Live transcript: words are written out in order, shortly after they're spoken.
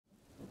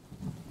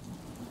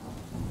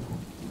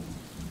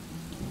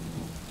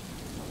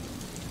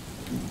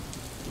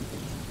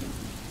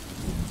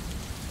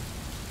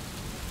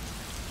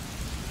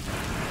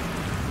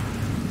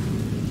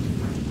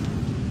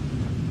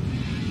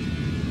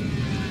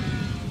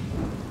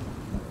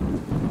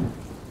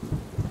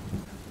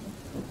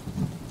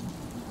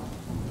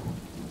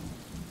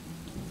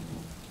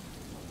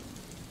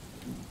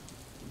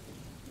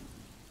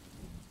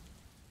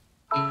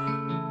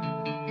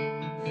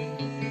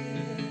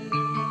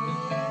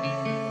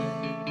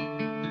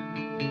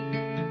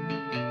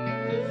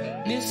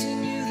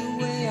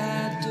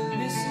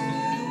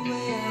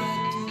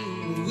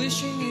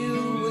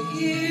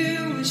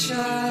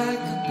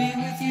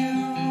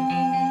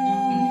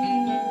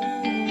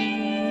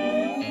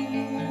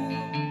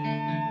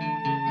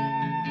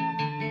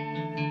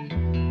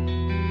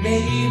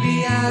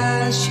Maybe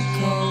I should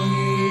call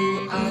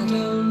you, I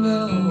don't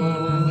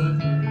know.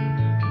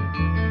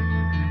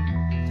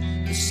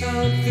 There's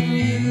something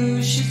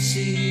you should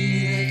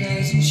see that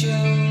doesn't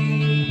show.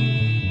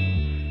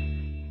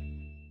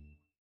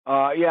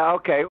 Yeah,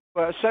 okay.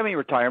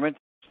 Semi-retirement.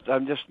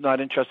 I'm just not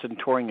interested in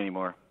touring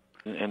anymore.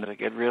 And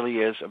it really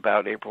is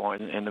about April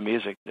Wine and the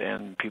music,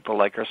 and people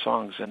like our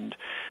songs, and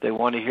they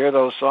want to hear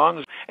those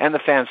songs, and the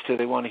fans too.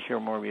 They want to hear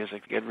more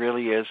music. It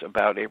really is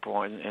about April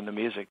Wine and the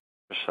music.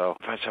 So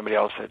find somebody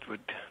else that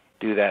would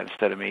do that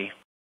instead of me.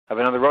 I've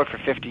been on the road for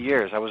 50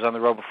 years. I was on the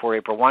road before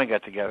April Wine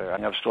got together.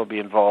 I'll still be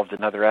involved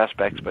in other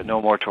aspects, but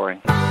no more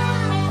touring.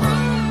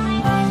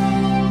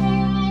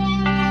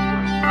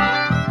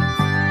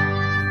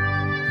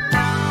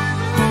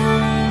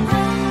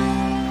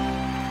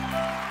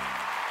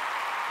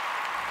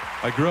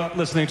 I grew up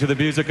listening to the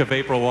music of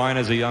April Wine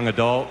as a young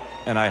adult,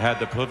 and I had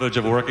the privilege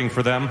of working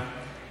for them.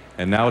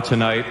 And now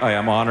tonight, I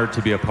am honored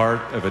to be a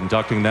part of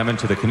inducting them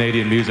into the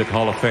Canadian Music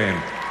Hall of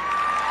Fame.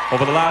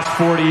 Over the last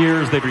 40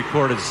 years, they've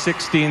recorded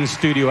 16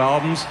 studio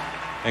albums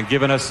and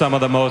given us some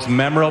of the most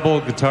memorable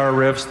guitar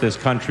riffs this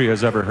country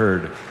has ever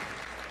heard.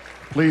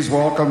 Please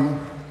welcome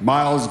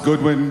Myles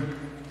Goodwyn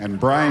and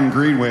Brian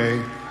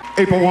Greenway,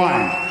 April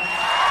Wine.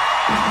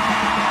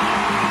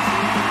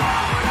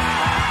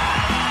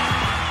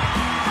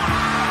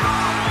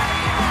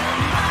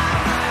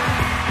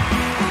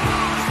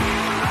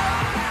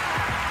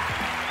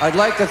 I'd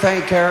like to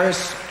thank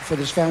Karis for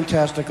this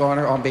fantastic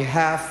honor on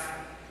behalf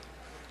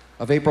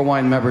of April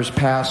Wine members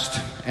past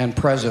and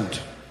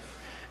present.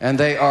 And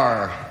they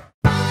are...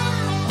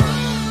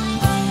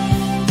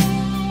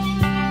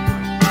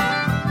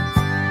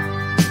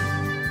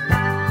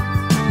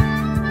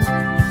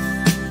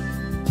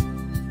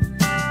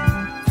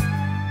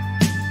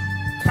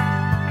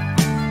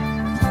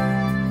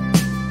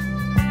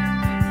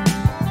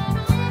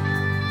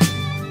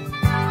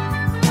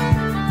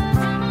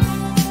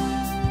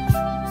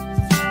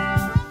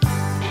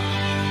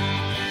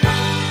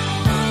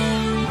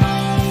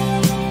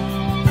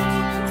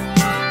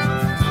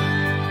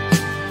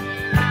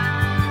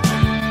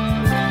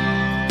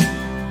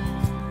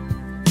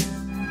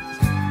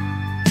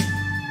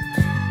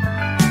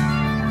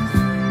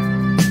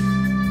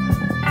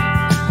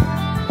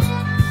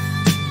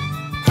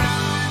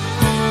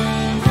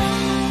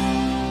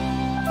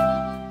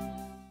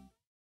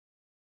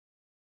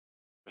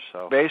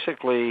 So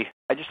basically,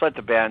 I just let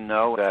the band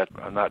know that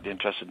I'm not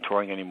interested in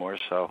touring anymore,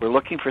 so we're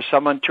looking for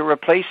someone to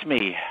replace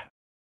me.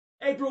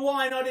 April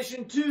Wine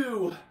Audition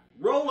 2,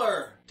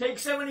 Roller, take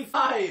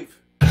 75.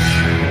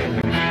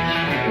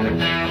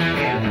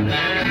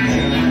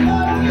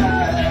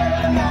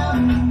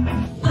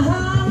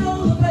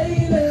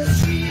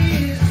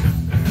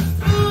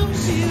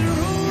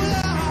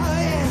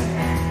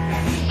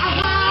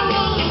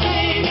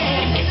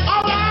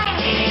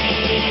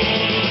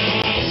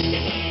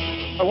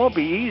 It won't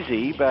be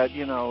easy, but,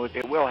 you know,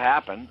 it will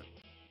happen.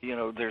 You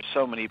know, there's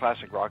so many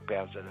classic rock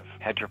bands that have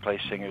had to replace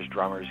singers,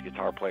 drummers,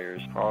 guitar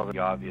players, for all the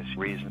obvious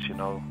reasons, you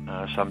know.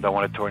 Some don't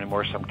want to tour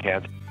anymore, some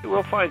can't.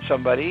 We'll find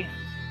somebody.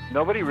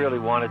 Nobody really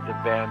wanted the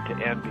band to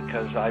end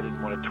because I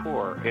didn't want to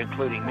tour,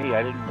 including me.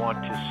 I didn't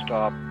want to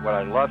stop what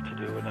I love to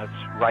do, and that's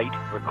write,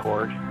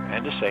 record,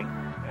 and to sing,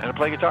 and to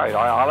play guitar.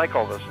 I like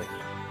all those things.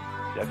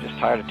 I'm just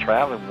tired of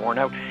traveling, worn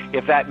out.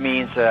 If that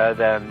means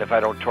then if I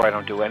don't tour, I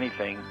don't do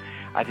anything,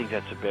 I think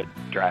that's a bit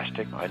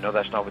drastic. I know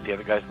that's not what the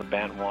other guys in the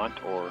band want,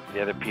 or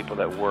the other people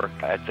that work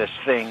at this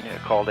thing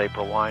called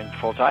April Wine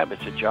full-time.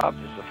 It's a job.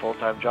 It's a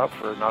full-time job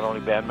for not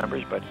only band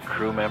members, but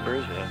crew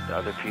members and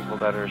other people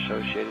that are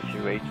associated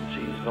through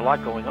agencies. There's a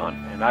lot going on,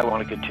 and I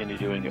want to continue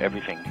doing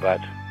everything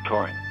but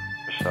touring.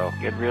 So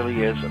it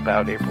really is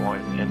about April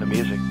Wine and the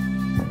music.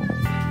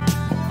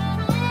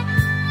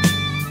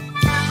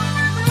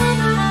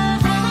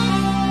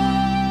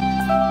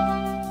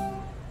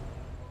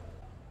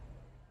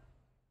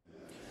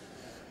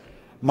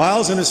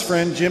 Myles and his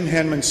friend Jim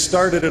Henman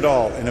started it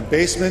all in a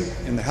basement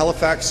in the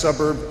Halifax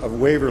suburb of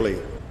Waverley.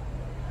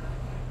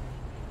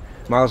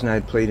 Myles and I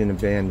had played in a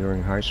band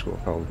during high school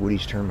called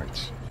Woody's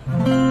Termites.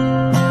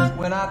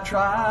 When I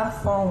tried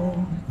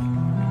phone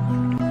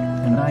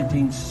in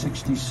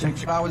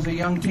 1966, I was a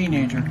young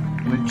teenager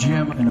with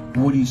Jim and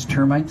Woody's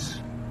Termites.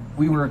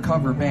 We were a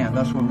cover band.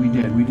 That's what we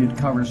did. We did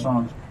cover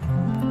songs.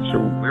 So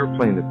we were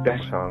playing the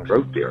best songs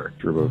out there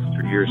for about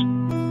 3 years.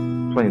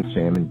 Playing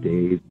Sam and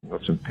Dave,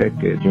 Wilson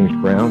Pickett, James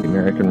Brown,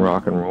 American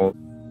rock and roll.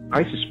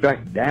 I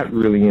suspect that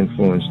really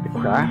influenced the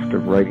craft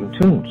of writing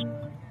tunes.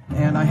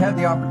 And I had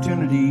the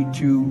opportunity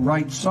to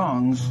write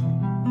songs.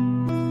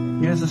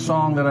 Here's a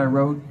song that I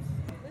wrote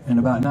in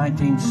about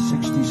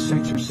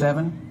 1966 or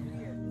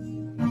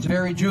 7. It's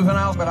very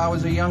juvenile, but I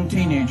was a young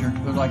teenager.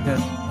 It was like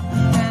this.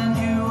 And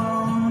you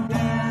won't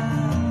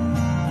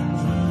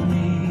dance with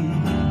me,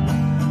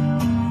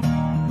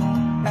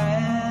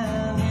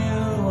 and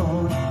you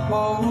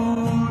won't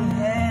hold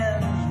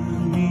hands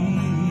with me,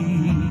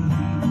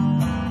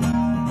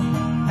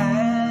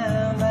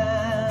 and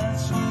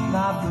that's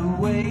not the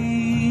way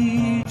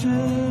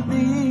to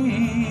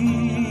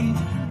be,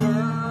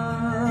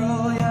 girl.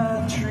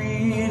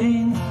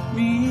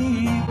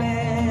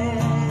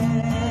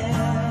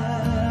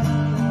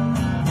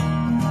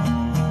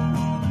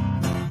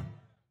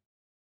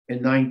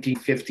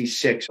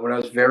 1956, when I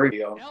was very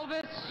young.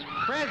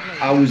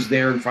 I was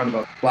there in front of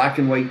a black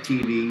and white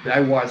TV. I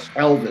watched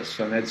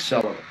Elvis on Ed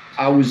Sullivan.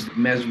 I was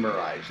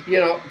mesmerized. You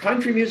know,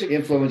 country music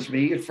influenced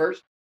me at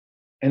first.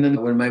 And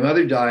then when my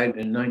mother died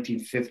in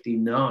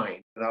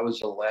 1959, and I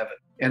was 11,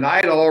 and I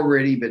had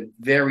already been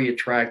very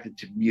attracted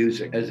to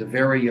music as a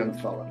very young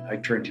fella. I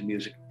turned to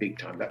music big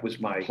time. That was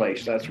my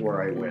place. That's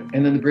where I went.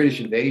 And then the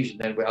British invasion,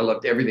 then I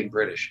loved everything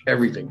British,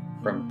 everything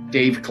from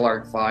Dave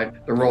Clark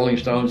 5, the Rolling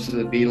Stones to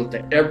the Beatles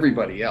to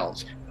everybody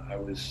else. I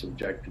was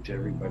subjected to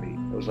everybody.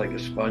 I was like a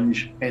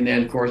sponge. And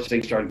then, of course,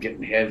 things started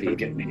getting heavy,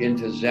 getting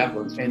into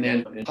Zeppelins. And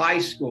then in high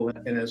school,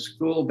 in a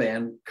school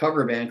band,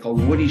 cover band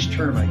called Woody's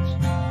Termites.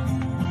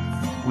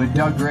 With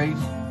Doug Grace,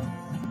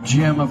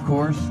 Jim, of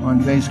course,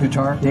 on bass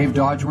guitar, Dave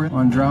Dodgeworth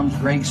on drums,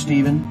 Greg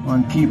Stephen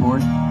on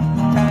keyboard.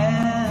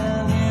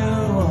 And you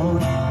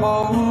won't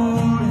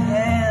hold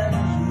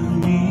hands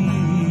with me,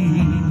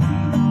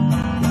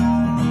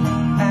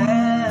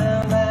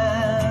 and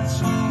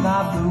that's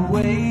not the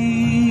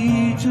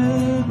way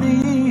to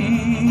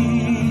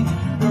be.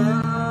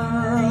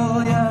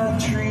 Girl, you're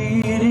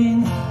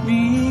treating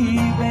me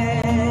bad.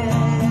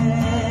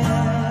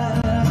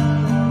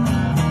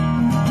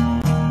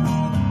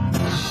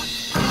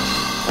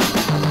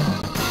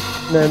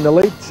 In the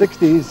late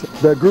 60s,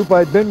 the group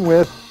I'd been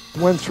with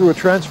went through a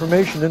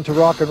transformation into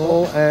rock and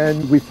roll,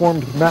 and we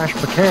formed Mash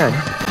McCann.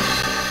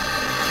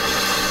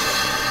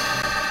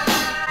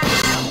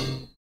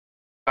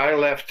 I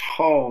left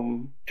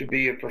home to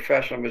be a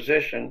professional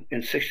musician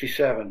in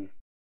 67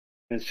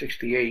 and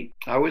 68.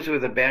 I was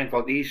with a band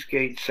called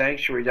Eastgate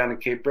Sanctuary down in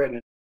Cape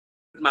Breton.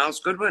 Myles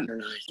Goodwyn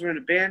and I were in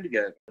a band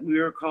together. We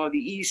were called the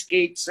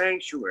Eastgate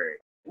Sanctuary.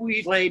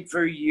 We played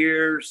for a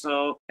year or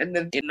so, and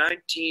then in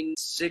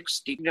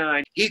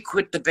 1969, he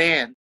quit the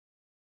band.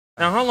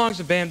 Now, how long's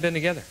the band been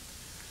together?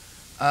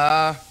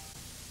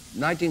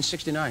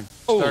 1969.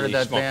 Holy Started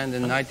that smoke. band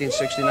in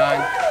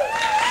 1969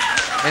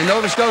 in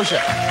Nova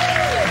Scotia.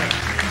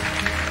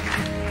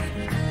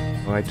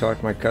 Well, I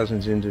talked my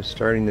cousins into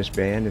starting this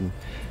band, and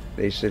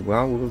they said,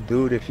 well, we'll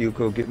do it if you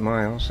go get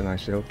Myles. And I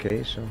said,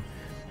 okay. So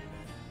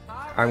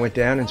I went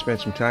down and spent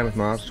some time with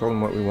Myles, told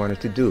him what we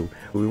wanted to do.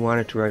 We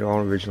wanted to write all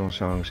original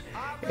songs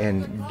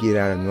and get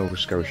out of Nova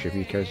Scotia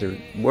because there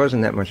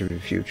wasn't that much of a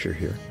future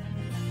here.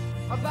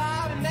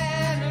 About a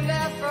man who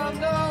left from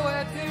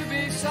nowhere to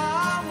be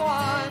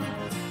someone,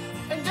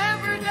 and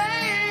every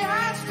day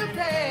has to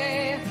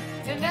pay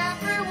in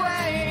every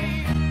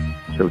way.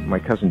 So my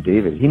cousin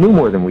David, he knew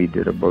more than we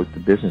did about the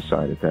business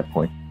side at that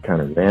point,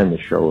 kind of ran the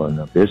show on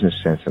the business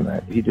sense and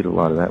that. He did a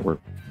lot of that work.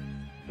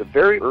 The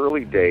very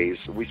early days,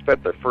 we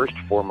spent the first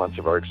 4 months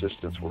of our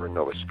existence were in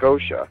Nova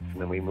Scotia,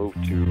 and then we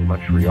moved to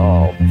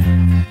Montreal.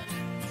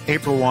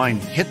 April Wine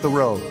hit the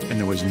road, and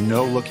there was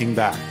no looking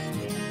back.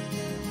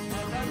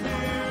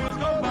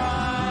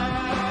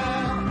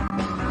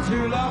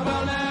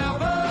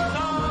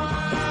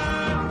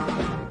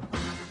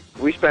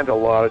 We spent a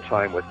lot of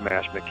time with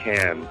Mash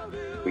McCann.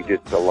 We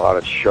did a lot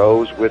of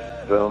shows with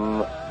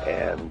them,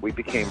 and we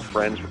became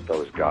friends with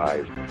those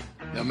guys.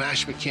 Now,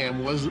 Mash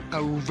McCann was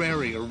a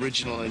very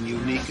original and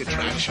unique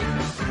attraction.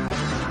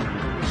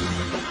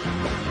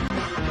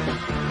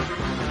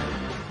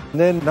 And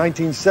then in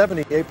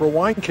 1970, April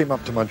Wine came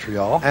up to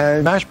Montreal,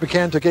 and Mash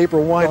McCann took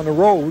April Wine on the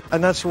road,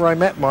 and that's where I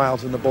met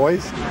Myles and the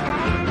boys.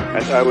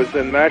 And I was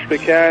in Mash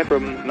McCann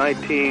from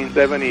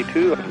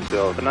 1972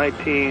 until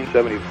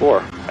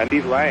 1974. And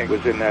Steve Lang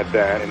was in that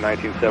band in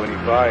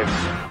 1975.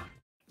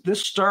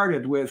 This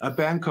started with a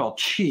band called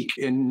Cheek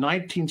in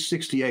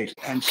 1968,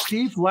 and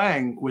Steve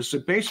Lang was the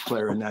bass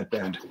player in that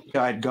band.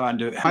 I'd gone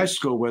to high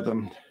school with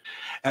him,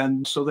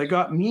 and so they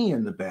got me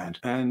in the band.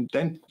 And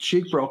then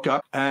Cheek broke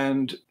up,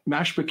 and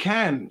Mash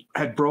McCann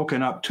had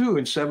broken up too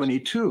in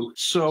 72.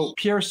 So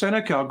Pierre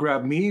Senecal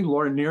grabbed me,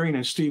 Lauren Nearing,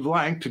 and Steve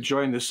Lang to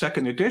join the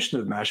second edition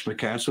of Mash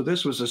McCann. So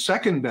this was the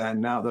second band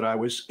now that I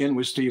was in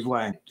with Steve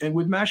Lang. And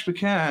with Mash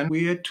McCann,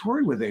 we had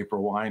toured with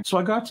April Wine. So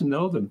I got to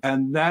know them.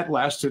 And that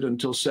lasted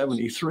until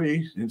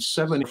 73. In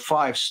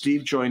 75,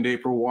 Steve joined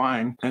April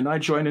Wine, and I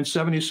joined in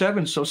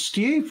 77. So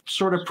Steve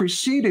sort of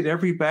preceded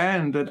every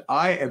band that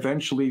I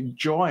eventually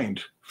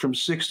joined from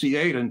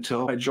 68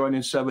 until I joined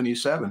in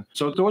 77.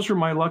 So those were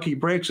my lucky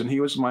breaks, and he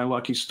was my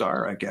lucky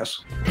star, I guess.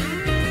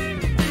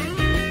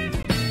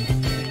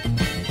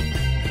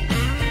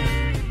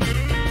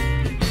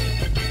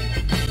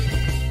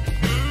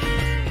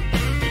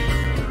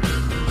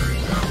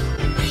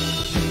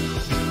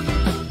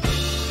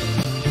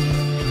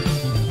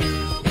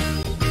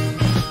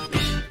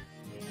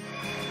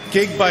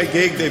 Gig by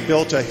gig, they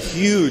built a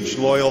huge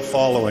loyal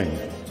following.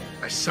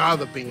 I saw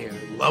the band,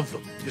 loved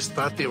them, just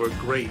thought they were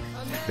great.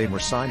 They were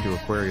signed to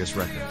Aquarius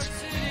Records.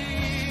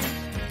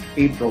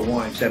 April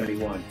Wine,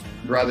 71.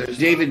 Brothers,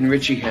 David and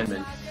Richie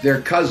Henman.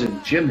 Their cousin,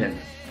 Jim Henman,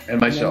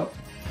 and myself.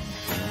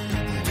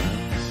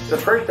 The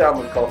first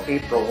album was called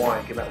April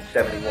Wine, came out in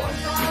 71.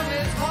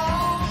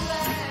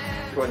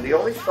 And the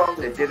only song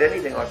that did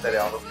anything off that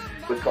album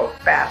was called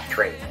Fast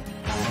Train.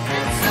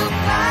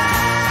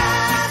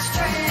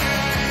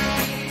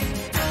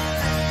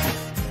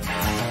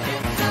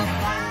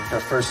 Our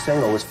first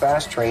single was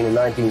Fast Train in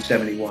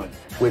 1971,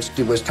 which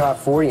was top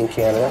 40 in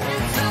Canada.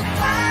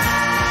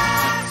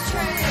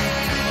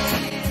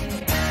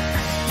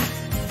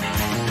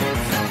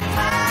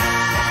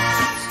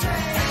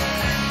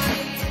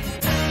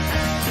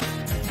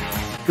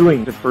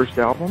 Doing the first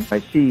album, I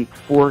see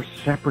 4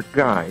 separate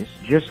guys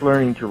just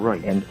learning to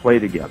write and play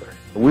together.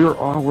 We were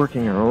all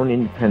working our own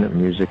independent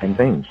music and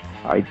things.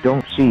 I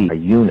don't see a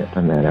unit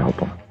on that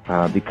album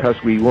because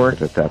we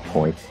weren't at that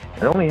point.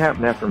 It only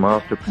happened after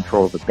Myles took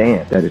control of the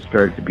band that it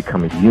started to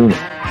become a unit.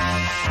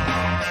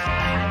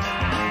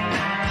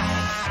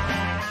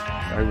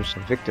 I was a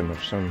victim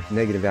of some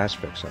negative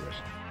aspects of it.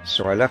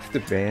 So I left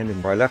the band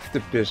and I left the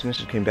business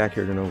and came back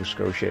here to Nova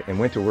Scotia and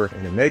went to work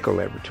in a medical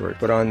laboratory.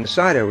 But on the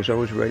side, I was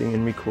always writing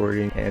and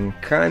recording and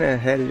kind of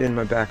had it in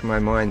the back of my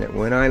mind that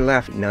when I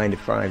left a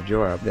 9-to-5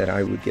 job that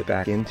I would get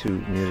back into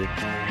music.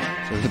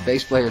 So the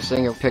bass player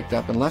singer picked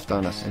up and left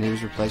on us, and he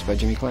was replaced by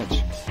Jimmy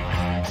Clench.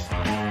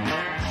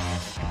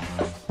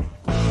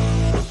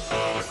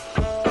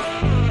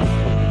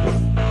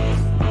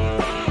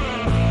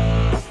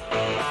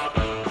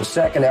 The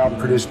second album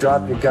produced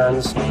Drop Your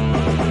Guns.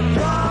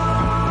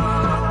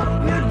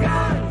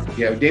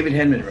 Yeah, David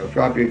Henman wrote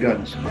Drop Your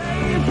Guns.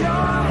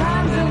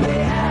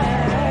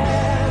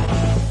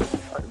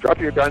 Drop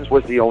Your Guns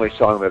was the only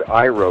song that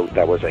I wrote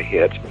that was a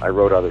hit. I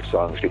wrote other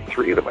songs,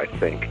 3 of them I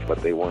think,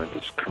 but they weren't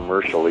as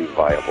commercially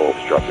viable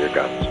as Drop Your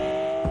Guns.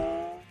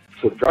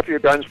 So Drop Your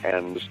Guns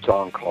and a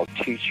song called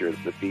Teacher,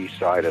 the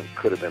B-side of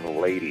Could Have Been a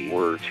Lady,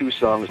 were 2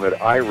 songs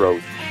that I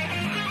wrote.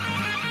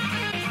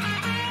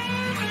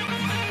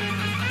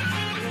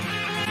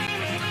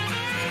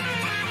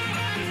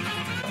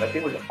 I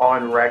think it was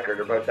on record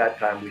about that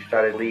time we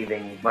started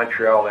leaving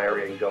Montreal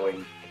area and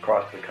going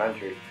across the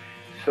country.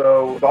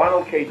 So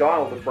Donald K.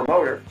 Donald, the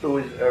promoter, who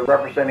was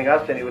representing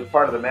us, and he was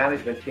part of the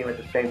management team at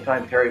the same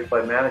time, Terry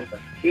Flood Management,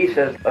 he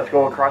says, let's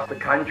go across the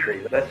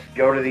country. Let's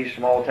go to these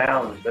small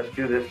towns. Let's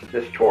do this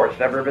tour. It's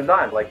never been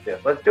done like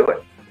this. Let's do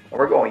it. And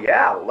we're going,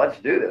 yeah, let's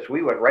do this.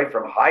 We went right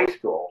from high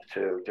school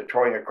to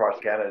touring across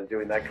Canada and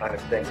doing that kind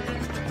of thing.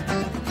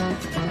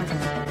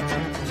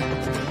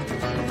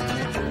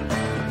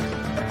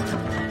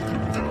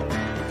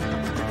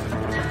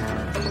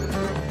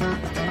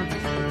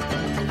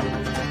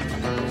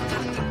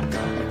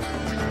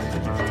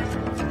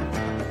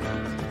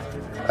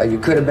 You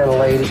Could Have Been a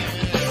Lady.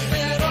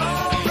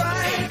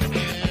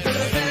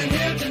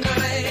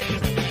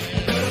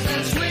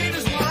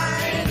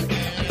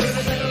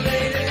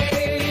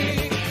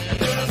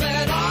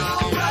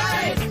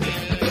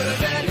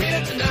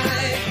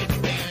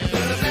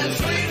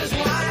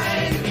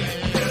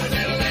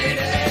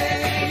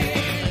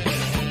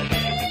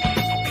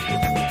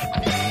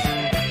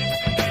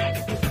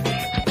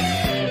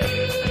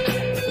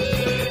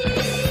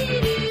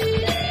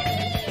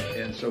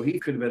 And so he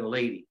could have been a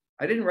lady.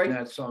 I didn't write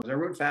that song. I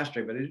wrote Fast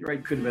Train, but I didn't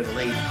write Could Have Been a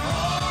Lady. It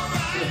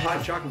was a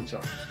hot chocolate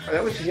song.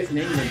 That was a hit in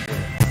England.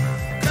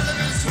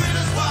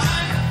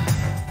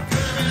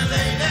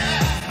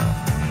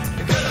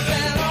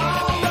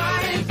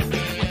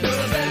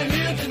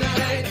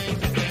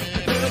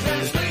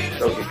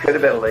 So You Could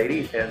Have Been a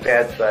Lady and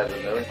Bad Side of the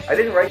Moon. I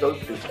didn't write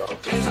those 2 songs.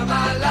 It's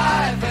my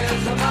life,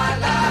 it's my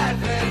life,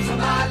 it's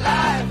my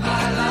life,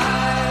 my life.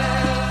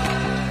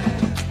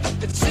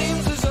 It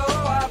seems as though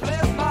I've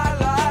lived my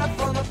life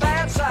on the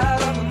bad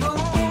side of the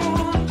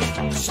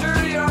moon.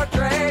 Stir your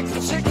dregs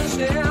and sickness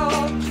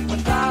still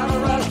without a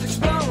rustic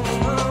spoon.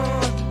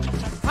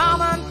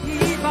 Common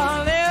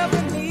people live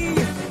with me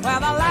where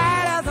the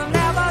light has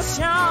never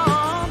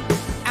shone,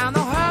 and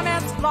the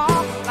hermits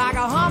flock like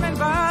a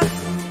hummingbird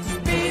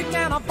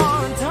speaking a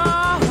foreign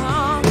tongue.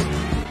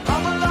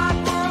 I'm a lot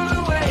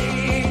world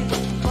away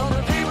from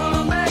the people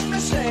who make me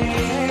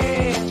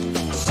say,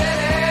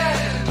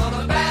 sitting on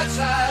the bad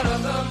side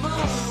of the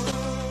moon.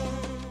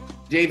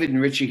 David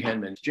and Richie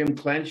Henman, Jim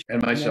Clench,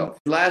 and myself.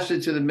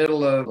 Lasted to the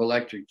middle of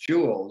Electric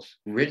Jewels.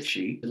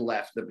 Richie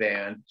left the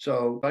band.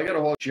 So I got a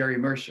hold of Jerry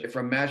Mercer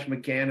from Mash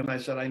McCann, and I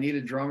said, I need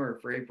a drummer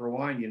for April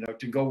Wine,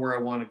 to go where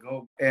I want to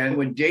go. And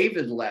when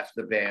David left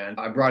the band,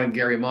 I brought in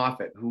Gary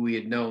Moffat, who we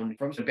had known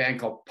from a band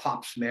called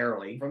Pops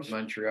Merrily from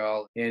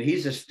Montreal. And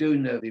he's a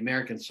student of the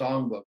American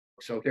Songbook.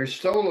 So there's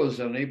solos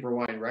on April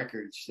Wine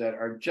Records that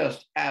are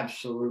just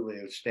absolutely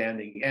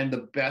outstanding. And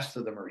the best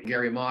of them are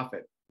Gary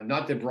Moffat.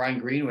 Not that Brian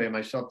Greenway and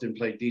myself didn't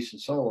play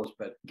decent solos,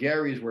 but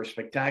Gary's were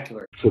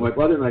spectacular. So my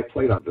brother and I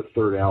played on the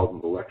 3rd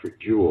album,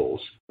 Electric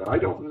Jewels. I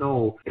don't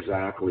know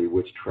exactly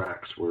which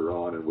tracks we're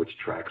on and which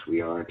tracks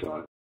we aren't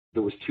on.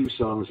 There was 2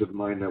 songs of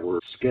mine that were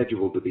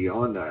scheduled to be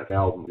on that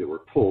album that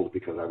were pulled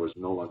because I was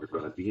no longer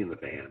going to be in the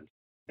band.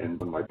 And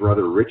when my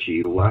brother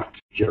Richie left,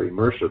 Jerry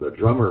Mercer, the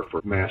drummer for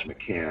Mash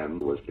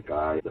McCann, was the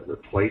guy that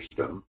replaced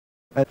him.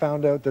 I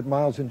found out that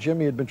Myles and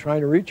Jimmy had been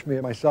trying to reach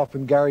me, myself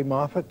and Gary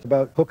Moffat,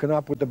 about hooking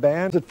up with the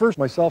band. At first,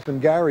 myself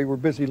and Gary were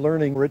busy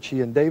learning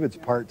Richie and David's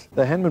parts,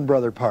 the Henman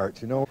brother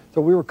parts, So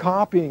we were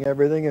copying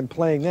everything and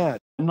playing that.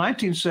 In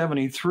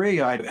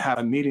 1973, I had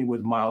a meeting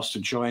with Myles to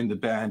join the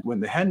band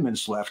when the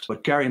Henmans left,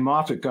 but Gary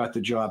Moffat got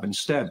the job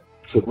instead.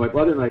 So my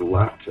brother and I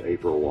left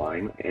April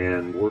Wine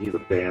and worked in a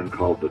band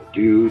called The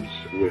Dudes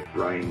with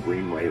Brian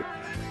Greenway.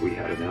 We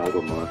had an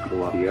album on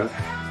Columbia.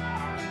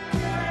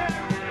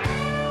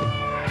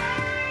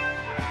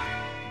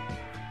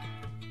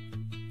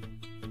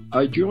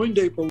 I joined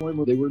April Wine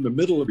when they were in the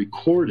middle of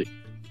recording.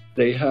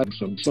 They had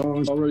some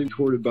songs already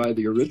recorded by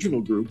the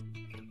original group.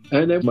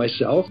 And then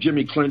myself,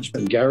 Jimmy Clench,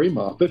 and Gary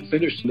Moffat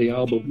finished the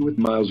album with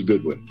Myles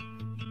Goodwyn.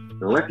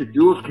 When Electric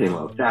Jewels came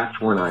out, that's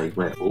when I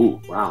went, ooh,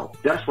 wow.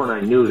 That's when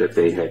I knew that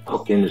they had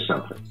hooked into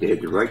something. They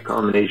had the right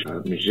combination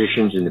of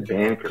musicians in the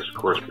band, because of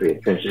course they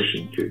had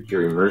transitioned to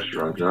Gary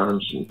Mercer on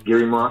drums and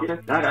Gary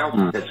Moffat. That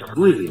album had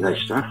some really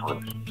nice stuff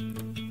on it.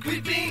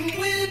 Creeping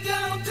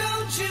widow,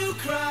 don't you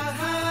cry.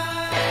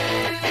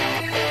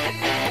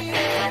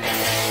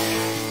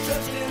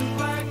 Drifting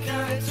back,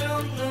 I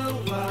don't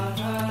know why.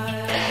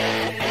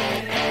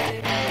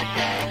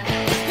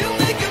 You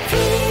make a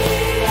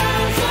fool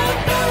out of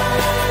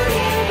bird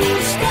in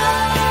the sky.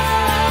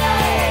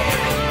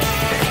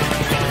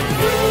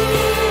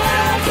 Fool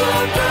out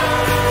of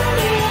bird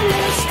in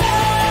the sky.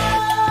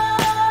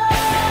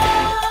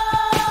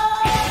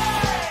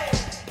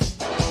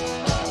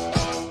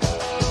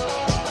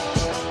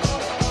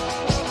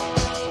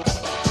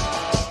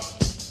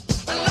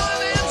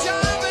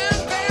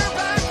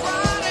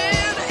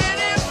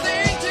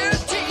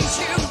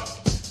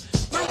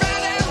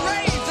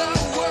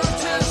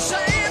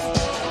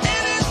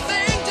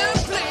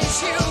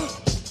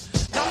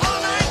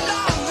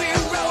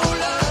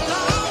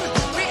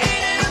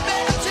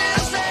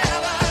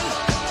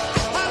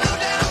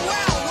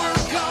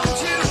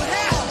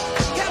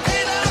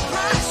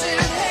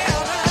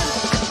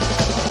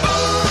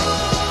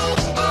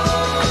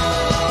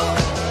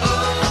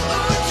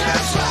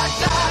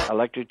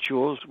 Electric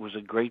Jewels was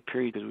a great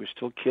period because we were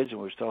still kids and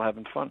we were still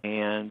having fun.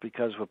 And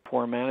because with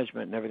poor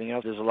management and everything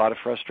else, there's a lot of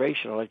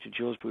frustration. Electric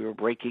Jewels, we were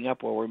breaking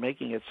up while we're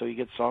making it, so you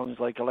get songs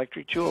like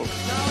Electric Jewels.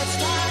 Now it's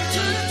time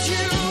to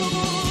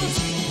choose.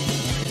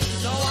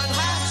 No one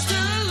has to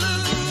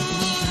lose.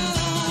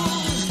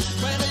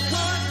 When it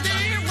could be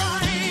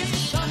right,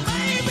 but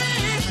maybe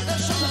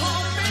there's some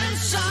hope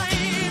inside.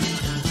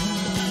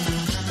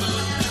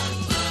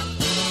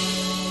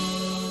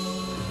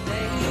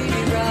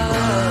 Lady Run.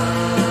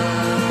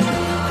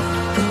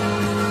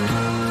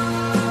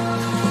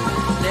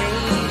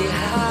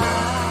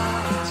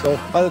 So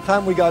by the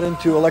time we got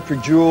into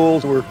Electric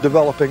Jewels, we're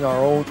developing our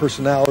own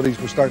personalities.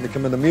 We're starting to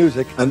come into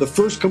music. And the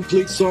first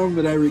complete song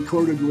that I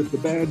recorded with the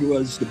band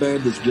was The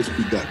Band Has Just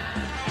Begun.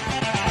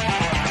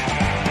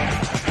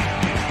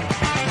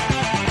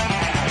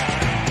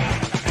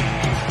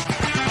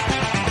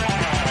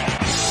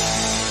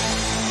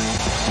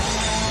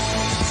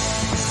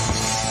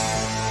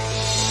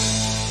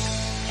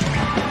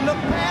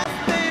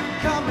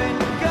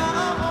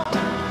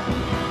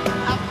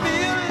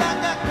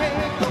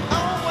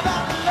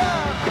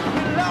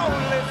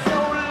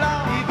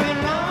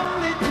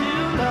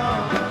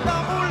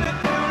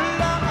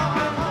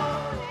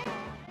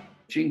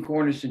 Gene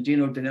Cornish and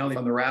Dino Danelli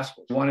from the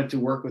Rascals wanted to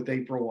work with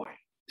April Wine.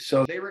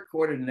 So they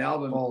recorded an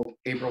album called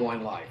April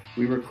Wine Live.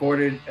 We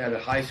recorded at a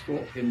high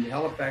school in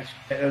Halifax.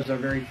 It was our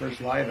very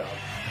first live album.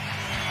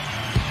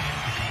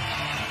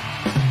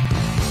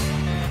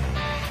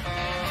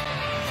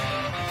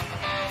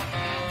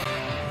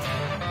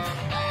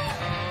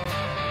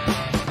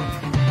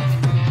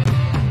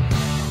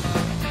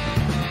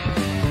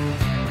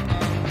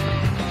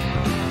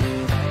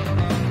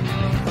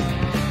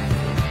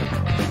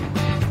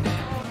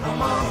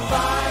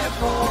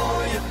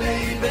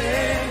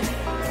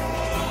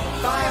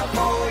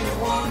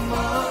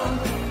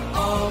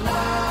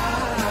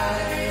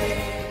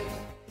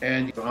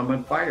 And I'm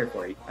on fire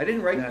for you. I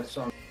didn't write that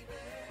song.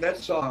 That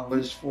song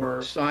was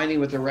for signing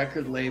with a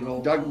record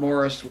label. Doug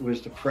Morris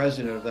was the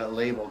president of that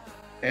label.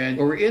 And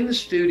we were in the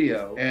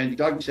studio, and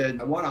Doug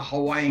said, I want a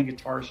Hawaiian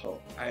guitar solo.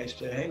 I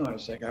said, hang on a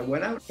second. I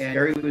went out, and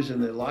Gary was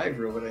in the live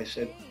room, and I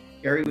said,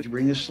 Gary, would you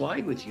bring a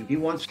slide with you? He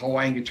wants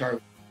Hawaiian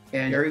guitar.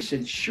 And Gary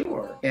said,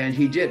 sure. And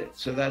he did it.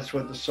 So that's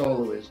what the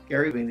solo is.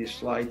 Gary doing these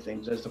slide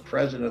things as the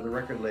president of the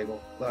record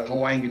label. The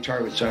Hawaiian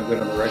guitar would sound good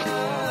on the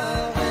record.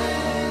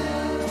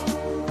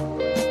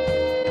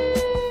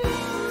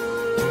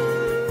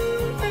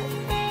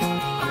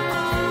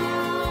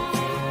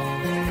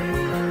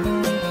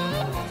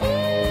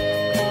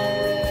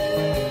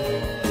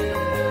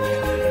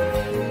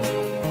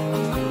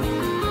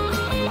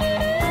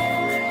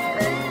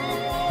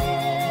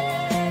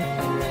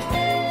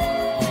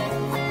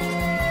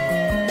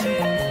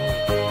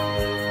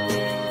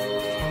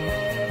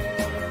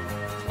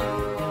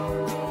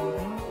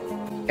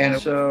 And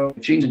so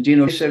Gene and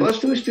Dino said, let's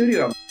do a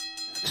studio album.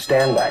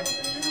 Stand Back,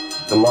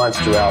 the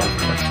Monster album.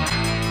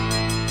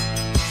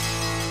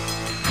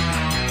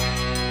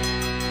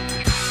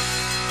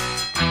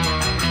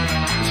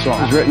 The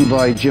song was written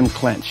by Jim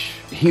Clench.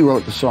 He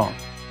wrote the song.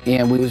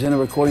 And we was in a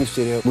recording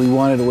studio. We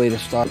wanted a way to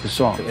start the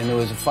song. And there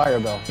was a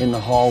fire bell in the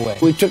hallway.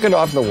 We took it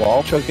off the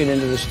wall, took it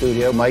into the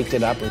studio, mic'd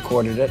it up,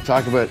 recorded it.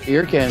 Talk about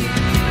ear candy.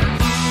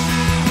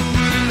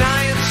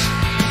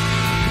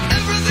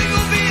 Everything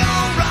will be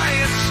all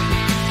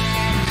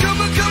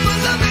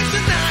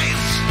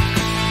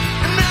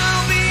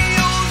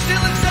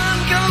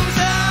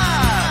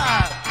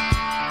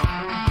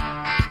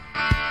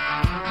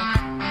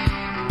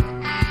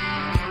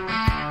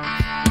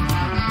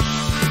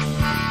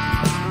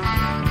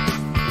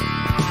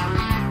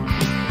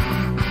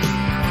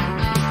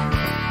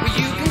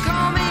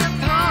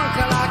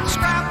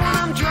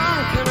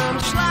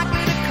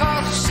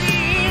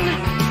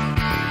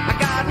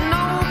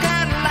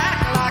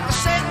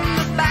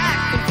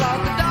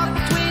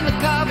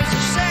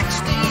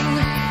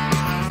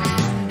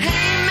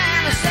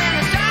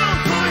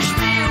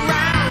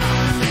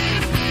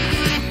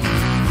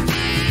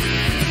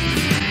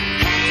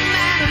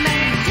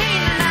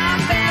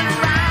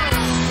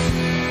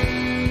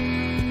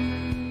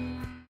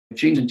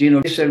Gene and Dino,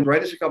 they said,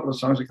 write us a couple of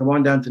songs and come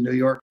on down to New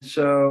York.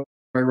 So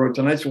I wrote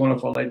Tonight's a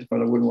Wonderful Night, but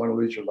I Wouldn't Want to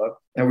Lose Your Love.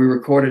 And we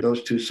recorded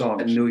those two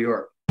songs in New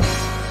York.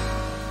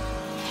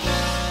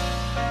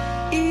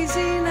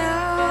 Easy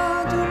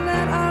now, don't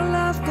let our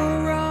love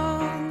go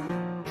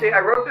wrong. See,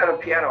 I wrote that on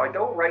piano. I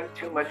don't write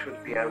too much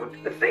with piano.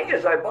 The thing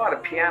is, I bought a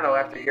piano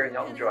after hearing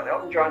Elton John.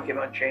 Elton John came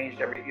out and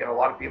changed a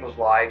lot of people's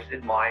lives,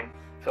 did mine.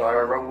 So I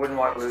wrote Wouldn't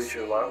Want to Lose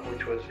Your Love,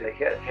 which was a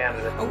hit in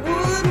Canada. I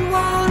wouldn't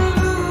want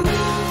to lose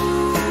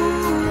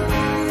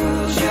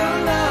your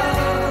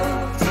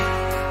love.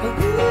 I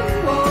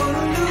wouldn't want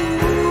to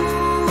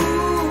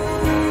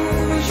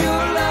lose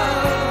your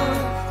love.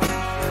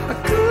 I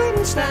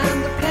couldn't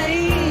stand the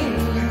pain.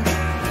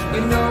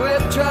 You know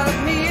it drives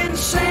me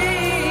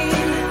insane.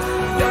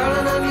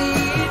 Darling, I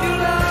need your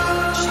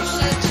love. She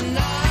said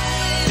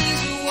tonight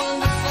is a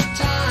wonderful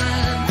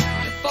time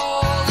to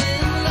fall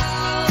in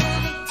love.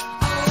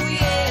 Oh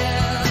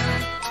yeah.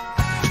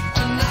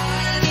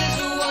 Tonight is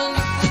a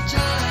wonderful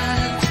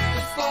time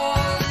to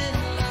fall in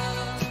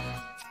love.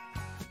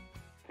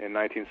 In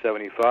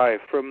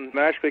 1975, from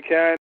Mash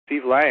McCann,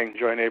 Steve Lang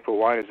joined April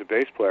Wine as a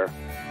bass player.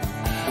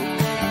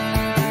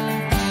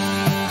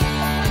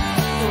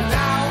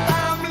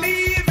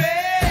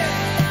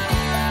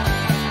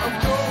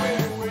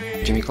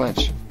 Jimmy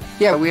Clench.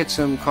 Yeah, we had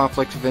some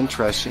conflict of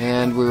interest,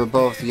 and we were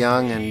both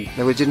young, and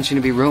there didn't seem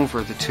to be room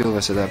for the two of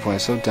us at that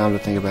point. So dumb to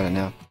think about it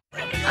now.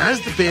 As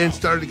the band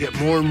started to get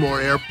more and more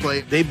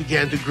airplay, they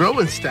began to grow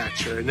in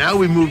stature, and now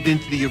we moved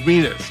into the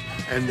arenas.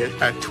 And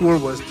our tour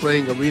was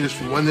playing arenas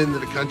from one end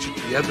of the country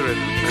to the other end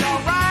of the country.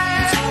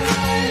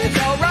 It's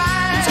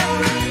alright.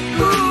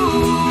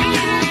 Ooh.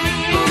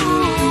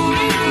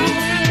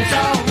 It's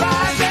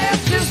alright.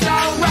 It's just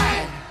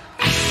alright.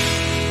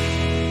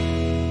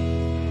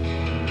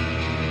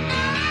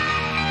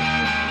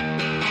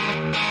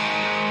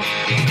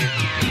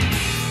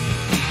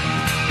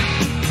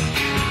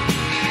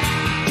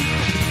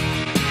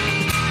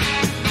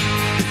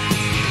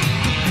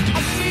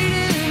 I'm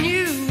feeling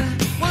you,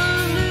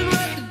 wondering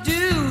what to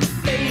do.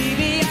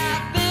 Baby,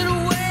 I've been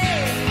away.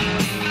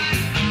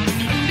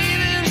 And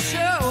even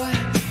so,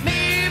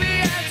 maybe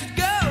I should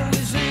go.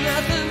 Is there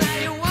nothing that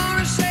you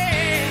wanna say?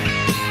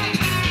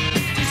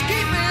 Just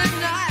keep it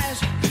nice.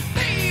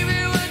 Baby,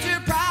 what's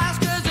your price?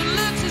 'Cause it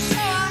looks as though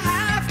I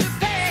have to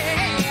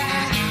pay.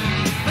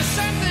 But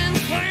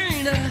something's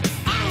plain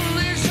on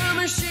this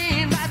summer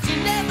machine, but you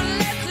never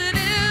left it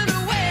in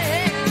a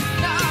way.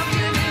 Now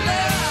give me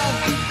love,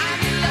 I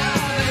need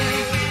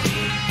loving.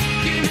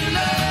 Give me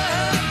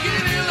love,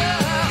 give me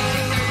love.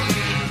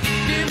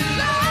 Give me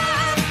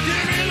love,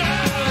 give me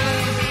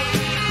love.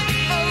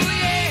 Oh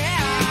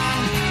yeah,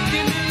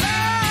 give me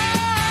love.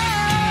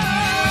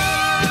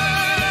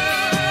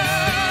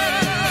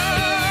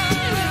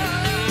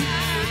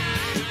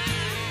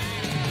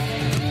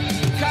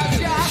 'Cause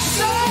you're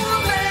so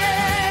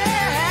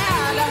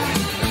bad.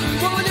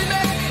 Won't you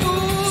make a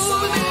fool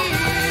of me?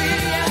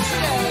 Yes,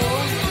 no.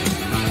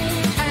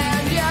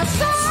 And you're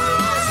so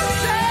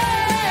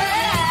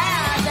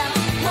sad.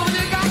 Won't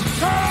you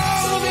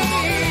control me?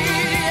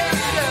 Yes,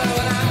 no.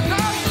 And I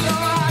know so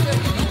hard to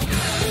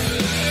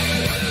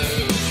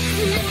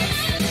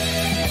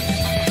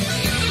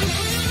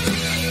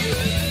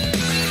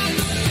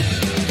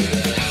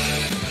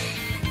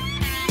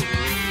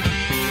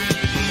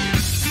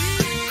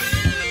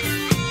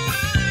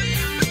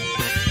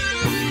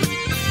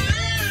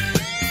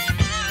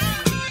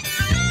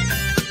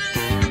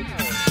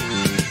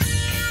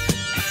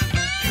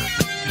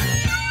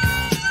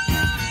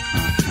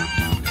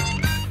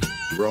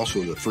We're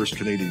also the first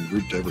Canadian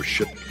group to ever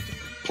ship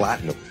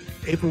platinum.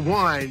 April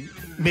Wine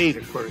made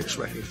Aquarius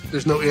Records.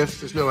 There's no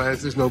ifs, there's no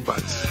ands, there's no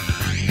buts.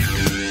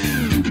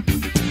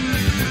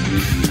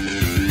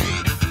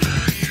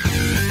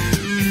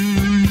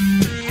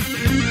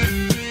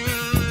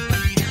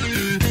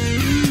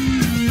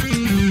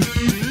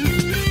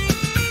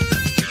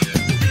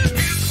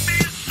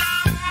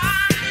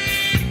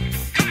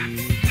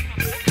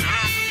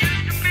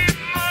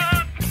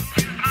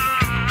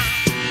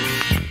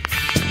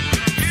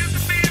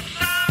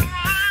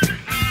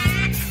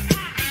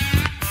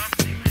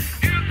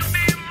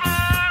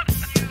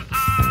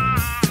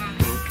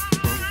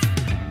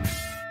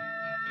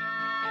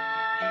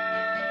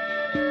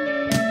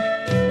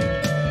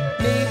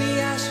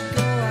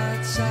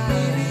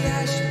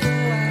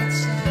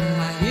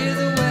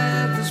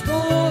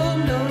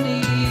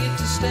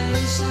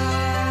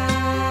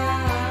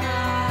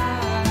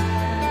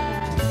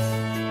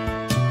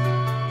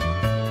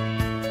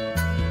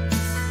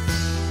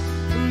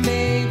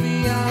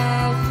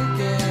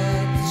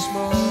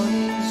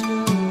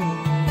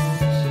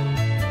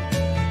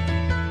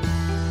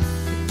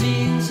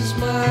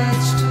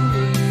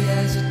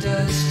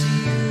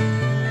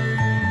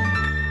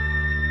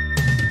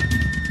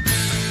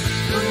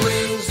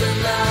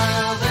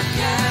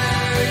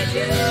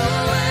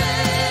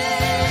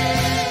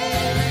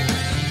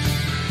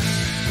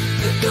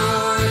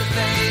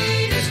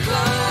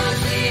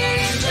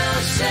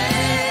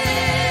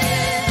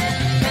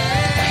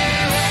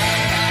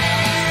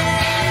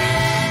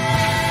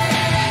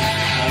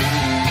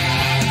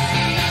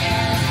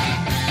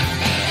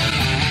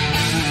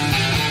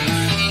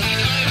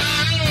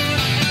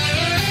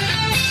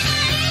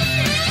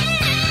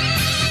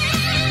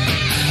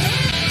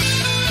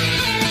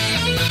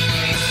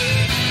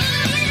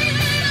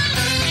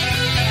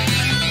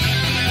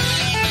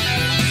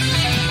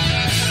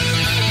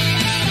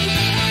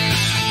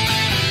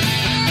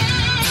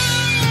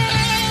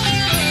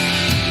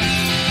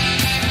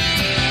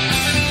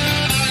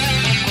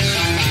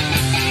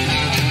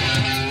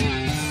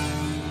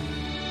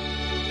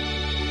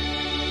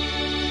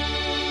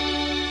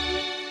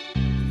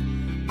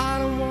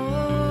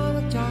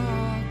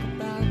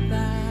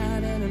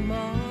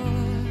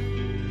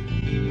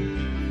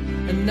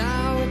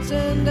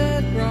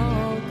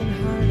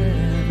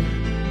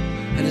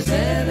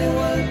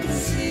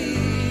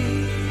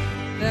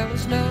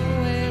 no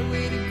way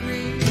we'd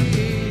agree.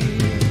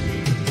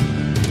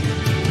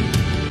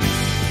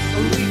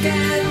 We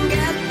can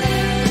get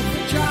there if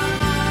we try.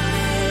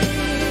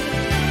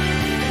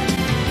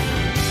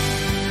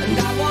 And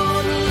I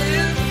want to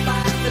live if I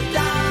have to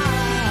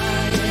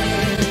die.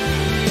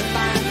 If I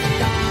have to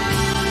die.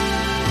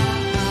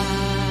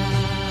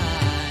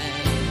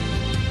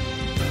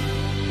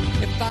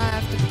 If I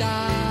have to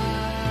die.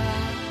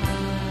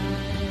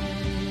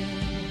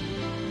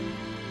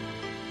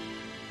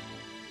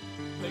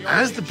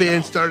 As the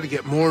band started to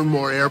get more and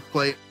more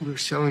airplay, we were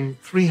selling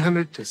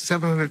 300 to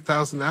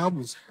 700,000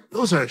 albums.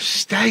 Those are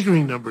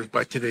staggering numbers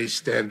by today's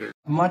standards.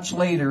 Much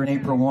later in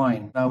April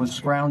Wine, I was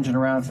scrounging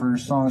around for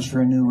songs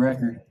for a new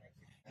record.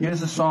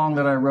 Here's a song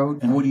that I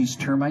wrote in Woody's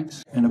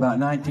Termites in about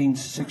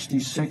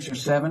 1966 or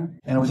 7,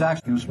 and it was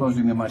supposed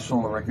to be my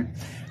solo record.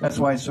 That's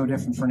why it's so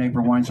different for an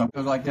April Wine song. It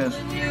goes like this.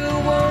 You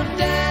won't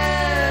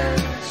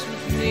dance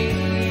with me,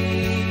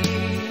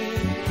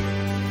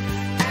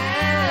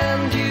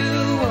 and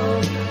you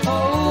won't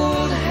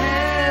hold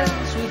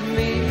hands with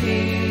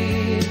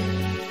me,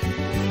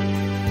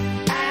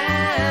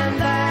 and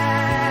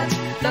that's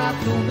not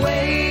the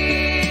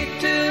way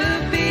to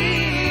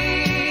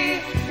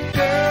be.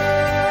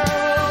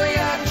 Girl,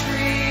 you're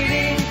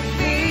treating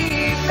me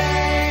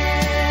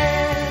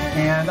bad.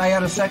 And I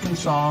had a second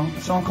song,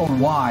 a song called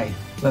Why,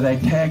 that I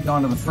tagged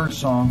onto the first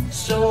song.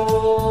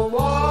 So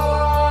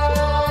why,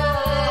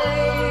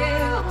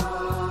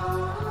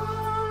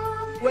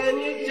 when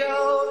you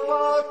don't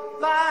want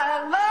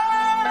my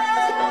love,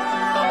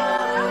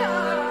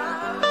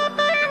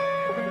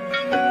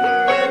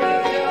 when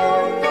you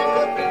don't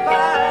want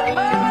my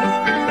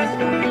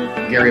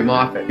love. Gary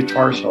Moffat,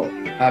 guitar solo.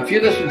 If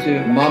you listen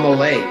to Mama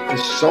Lay, the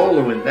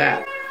solo in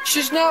that.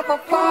 She's never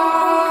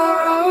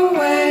far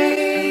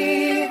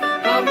away,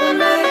 Mama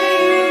Lay.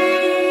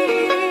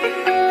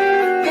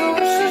 No,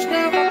 she's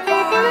never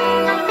far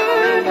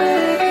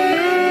away,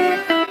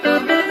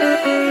 Mama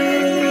Lay.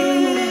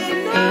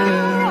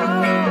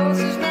 No,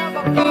 she's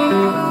never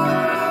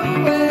far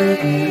away,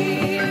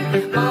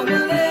 Mama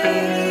Lay.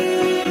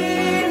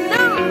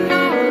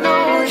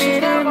 No, she's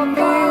never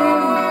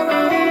far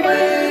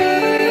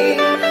away,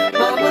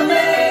 Mama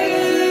Lay,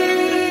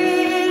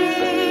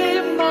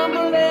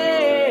 Mama Lay.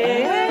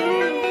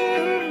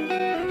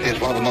 It's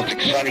one of the most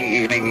exciting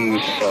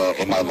evenings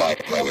of my life,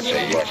 I would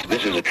say. Yes,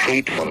 this is a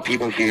treat for the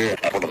people here.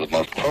 One of the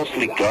most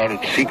closely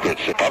guarded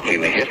secrets, probably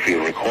in the history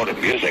of recorded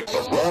music.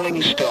 The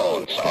Rolling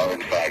Stones are,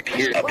 in fact,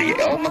 here at the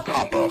El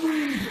Macampo,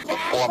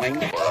 performing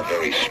for a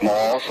very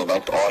small,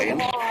 select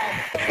audience.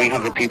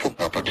 300 people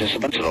are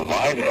participants in a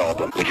live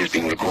album, which is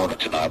being recorded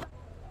tonight.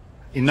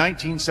 In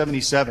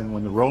 1977,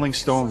 when the Rolling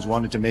Stones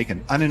wanted to make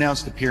an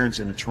unannounced appearance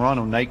in a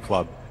Toronto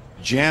nightclub,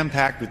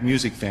 jam-packed with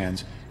music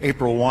fans,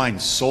 April Wine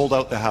sold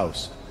out the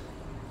house.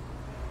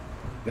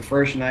 The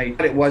first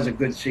night, it was a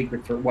good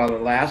secret for while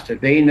it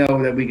lasted. They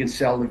know that we can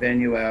sell the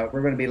venue out.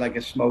 We're going to be like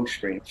a smoke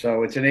screen.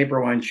 So it's an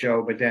April Wine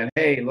show, but then,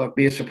 hey, look,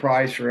 be a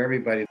surprise for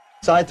everybody.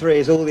 Side 3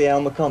 is all the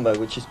El Macambo,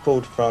 which is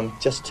pulled from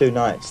just 2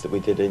 nights that we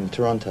did in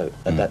Toronto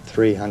at that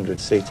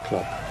 300-seat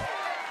club.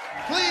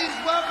 Please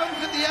welcome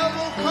to the El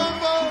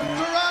Macambo,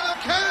 Toronto,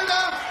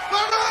 Canada, the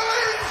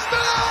Rolling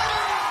Stones!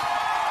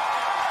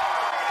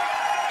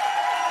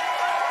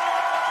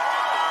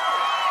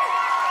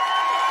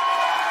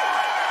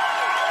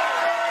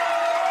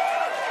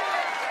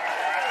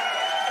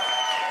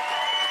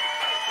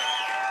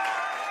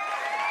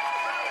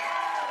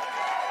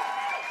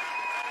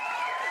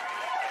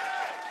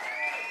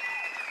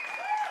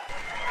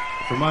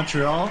 From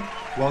Montreal,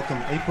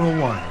 welcome April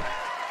Wine.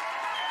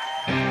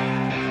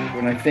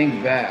 When I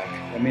think back,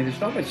 I mean,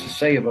 there's not much to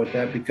say about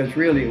that because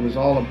really it was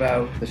all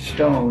about the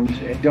Stones.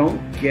 And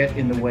don't get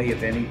in the way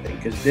of anything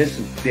because this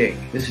is big.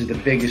 This is the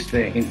biggest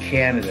thing in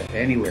Canada,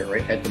 anywhere,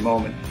 right, at the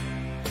moment.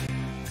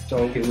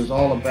 So it was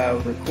all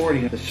about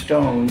recording the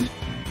Stones.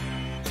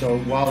 So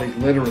while he's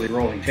literally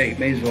rolling tape,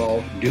 may as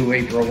well do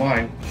April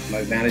Wine.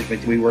 My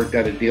management, we worked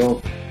out a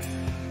deal,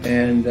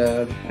 and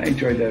I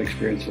enjoyed that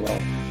experience a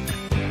lot.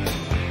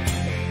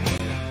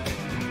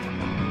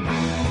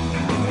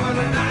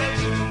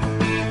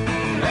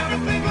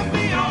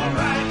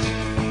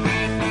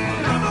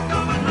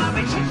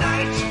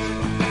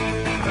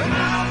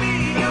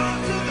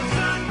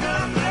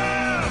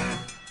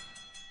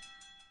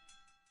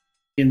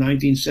 In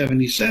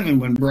 1977,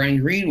 when Brian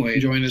Greenway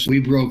joined us, we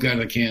broke out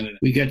of Canada.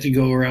 We got to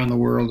go around the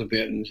world a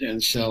bit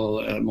and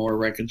sell more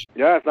records.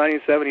 Yeah, it's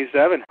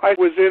 1977. I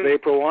was in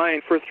April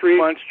Wine for 3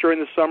 months during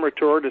the summer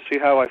tour to see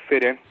how I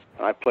fit in.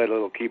 I played a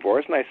little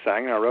keyboards and I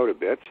sang and I wrote a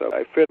bit, so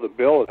I fit the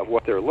bill of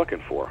what they're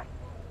looking for.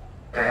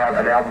 To have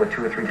an album with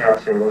 2 or 3 top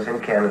singles in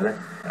Canada,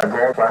 a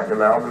gold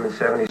platinum album in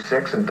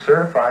 '76, and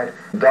certified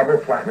double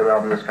platinum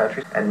album in this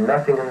country, and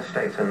nothing in the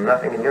States and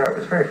nothing in Europe. It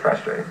was very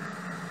frustrating.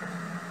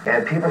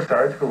 And people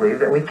started to believe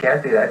that we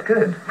can't be that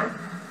good.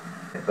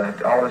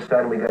 But all of a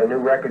sudden we got a new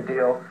record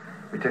deal.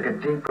 We took a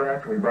deep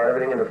breath. We brought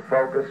everything into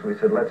focus. We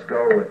said, let's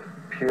go with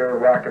pure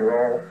rock and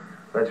roll.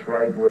 Let's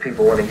write what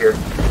people want to hear.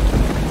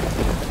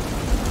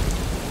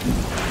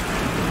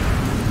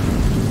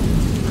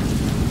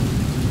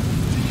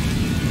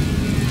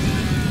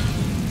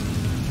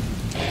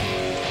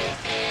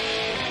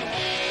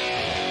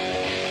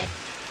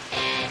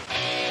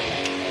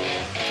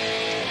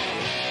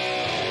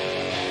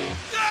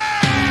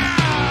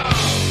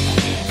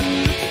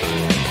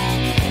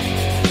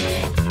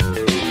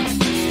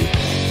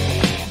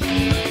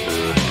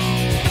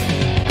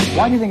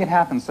 Why do you think it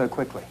happened so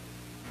quickly?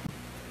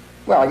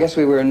 Well, I guess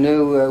we were a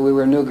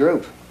new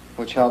group,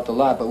 which helped a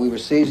lot, but we were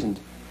seasoned,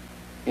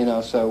 you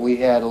know, so we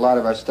had a lot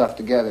of our stuff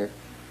together.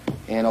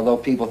 And although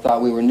people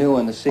thought we were new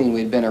on the scene,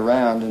 we'd been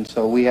around, and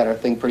so we had our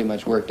thing pretty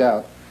much worked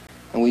out.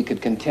 And we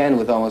could contend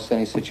with almost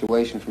any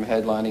situation, from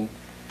headlining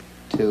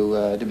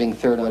to being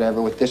third or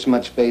whatever. With this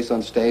much space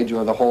on stage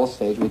or the whole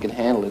stage, we could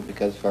handle it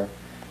because of our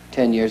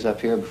 10 years up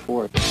here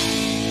before.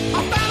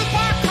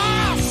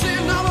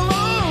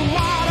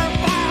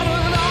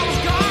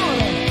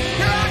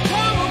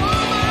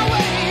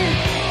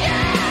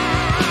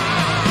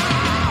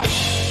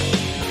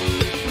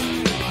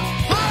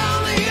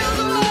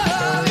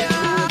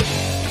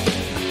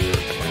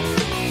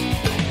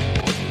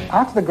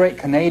 After the great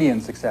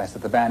Canadian success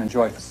that the band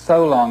enjoyed for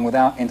so long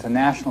without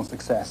international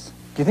success,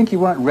 do you think you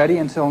weren't ready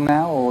until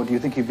now, or do you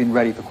think you've been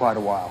ready for quite a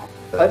while?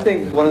 I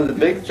think one of the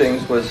big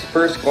things was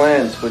First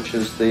Glance, which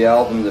is the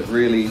album that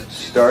really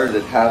started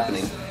it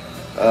happening.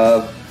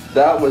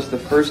 That was the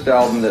first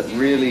album that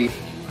really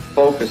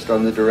focused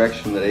on the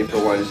direction that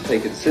April Wine has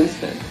taken since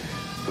then.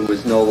 It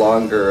was no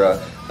longer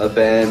a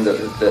band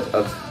that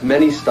of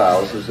many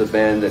styles. It was a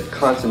band that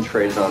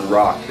concentrated on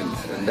rock,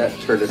 and that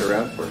turned it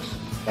around for us.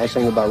 I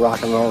sing about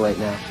rock and roll right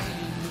now,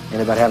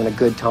 and about having a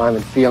good time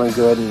and feeling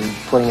good and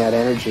putting out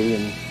energy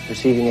and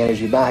receiving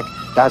energy back.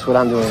 That's what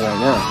I'm doing right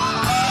now.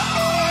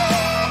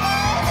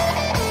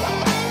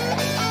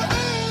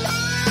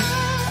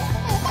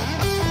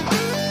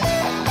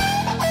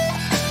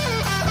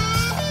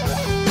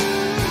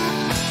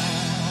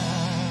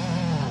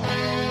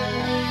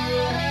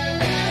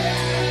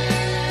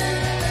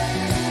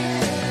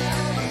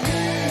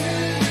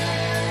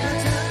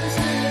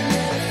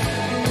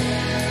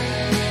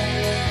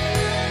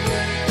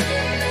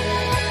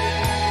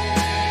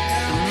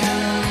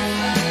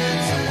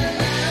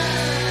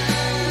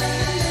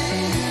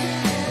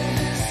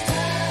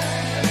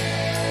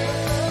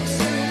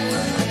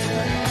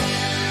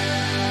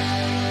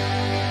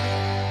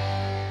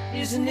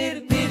 Isn't it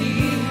a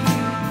pity?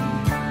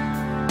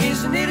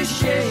 Isn't it a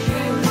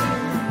shame?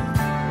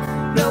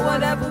 No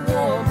one ever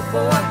won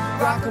before.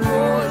 Rock and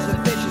roll is a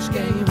vicious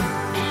game.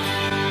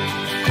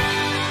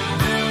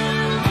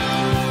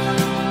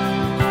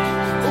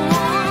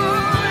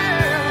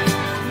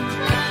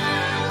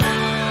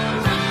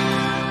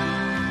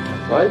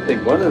 I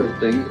think one of the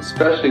things,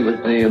 especially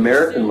with the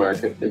American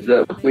market, is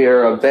that we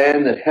are a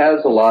band that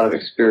has a lot of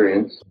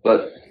experience,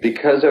 but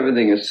because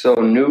everything is so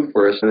new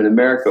for us in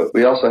America,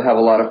 we also have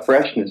a lot of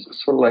freshness.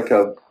 It's sort of like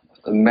a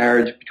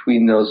marriage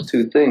between those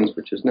two things,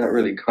 which is not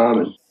really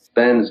common. The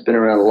band has been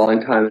around a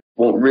long time,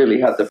 won't really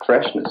have the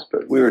freshness,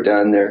 but we were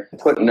down there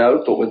putting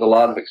out, but with a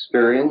lot of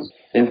experience,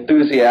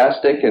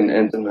 enthusiastic, and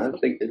I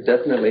think it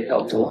definitely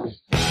helped a lot.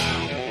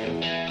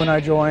 When I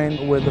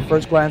joined with the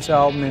First Glance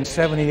album in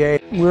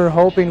 '78, we were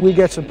hoping we'd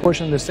get some push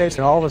in the States,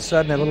 and all of a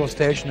sudden a little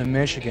station in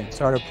Michigan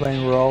started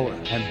playing Roller,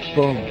 and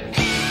boom.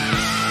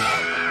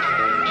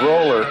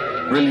 Roller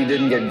really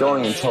didn't get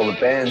going until the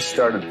band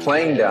started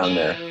playing down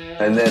there,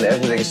 and then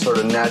everything sort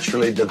of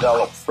naturally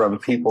developed from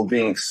people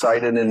being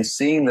excited and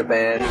seeing the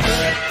band.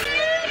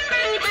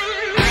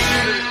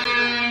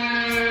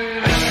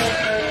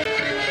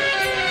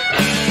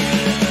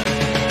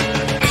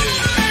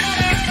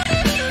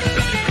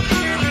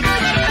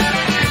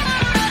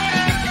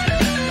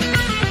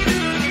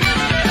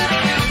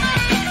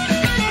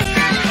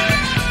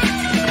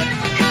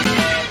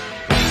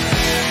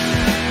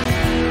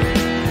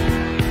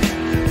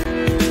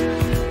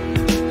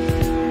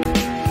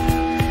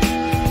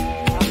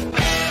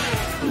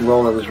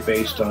 Roller was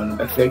based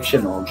on a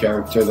fictional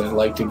character that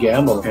liked to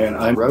gamble, and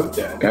I wrote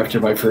that after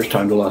my first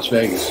time to Las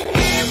Vegas.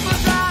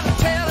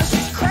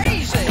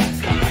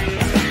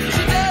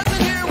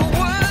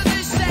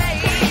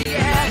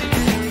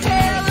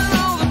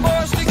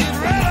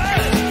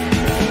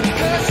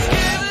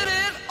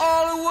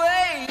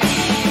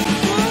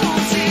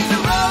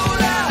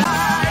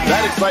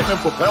 That excitement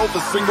propelled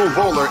the single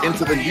Roller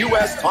into the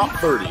U.S. Top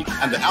 30,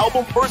 and the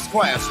album First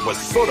Glance was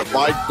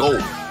certified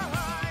gold.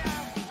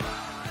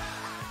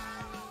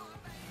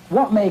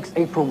 What makes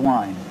April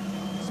Wine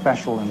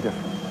special and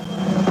different?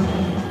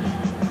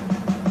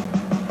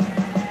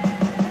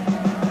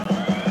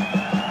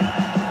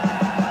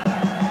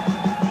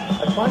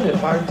 I find it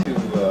hard to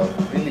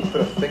really put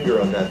a finger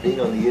on that,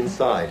 being on the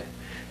inside,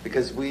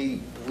 because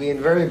we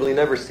invariably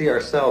never see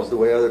ourselves the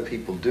way other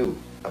people do.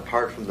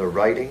 Apart from the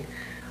writing,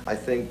 I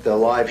think the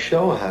live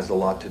show has a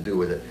lot to do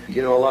with it.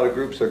 You know, a lot of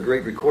groups are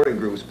great recording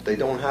groups, but they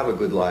don't have a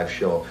good live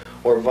show,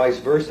 or vice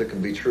versa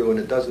can be true, and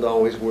it doesn't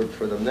always work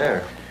for them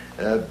there.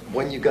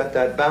 When you got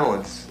that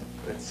balance,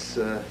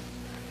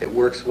 it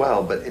works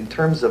well. But in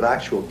terms of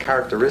actual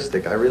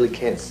characteristic, I really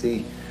can't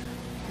see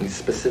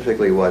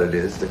specifically what it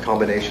is, the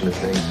combination of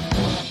things.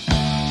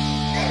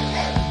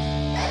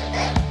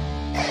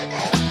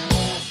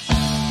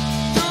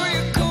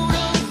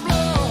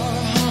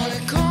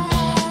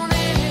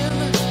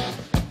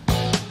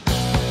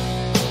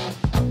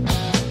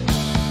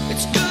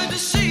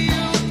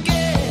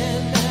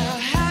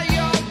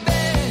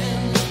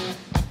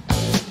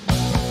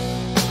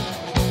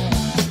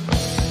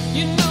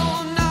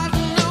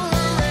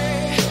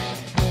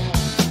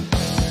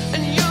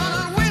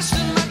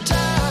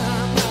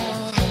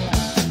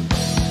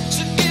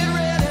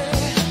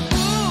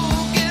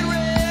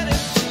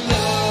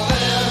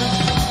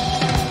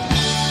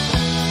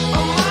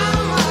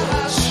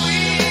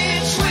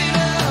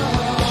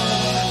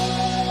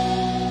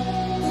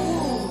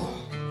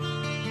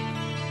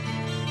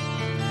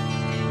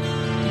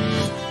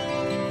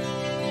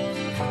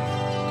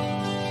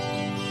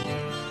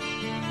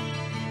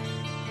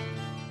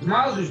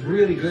 Myles was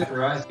really good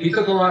for us. He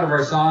took a lot of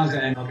our songs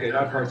and, okay,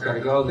 that part's got to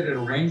go. At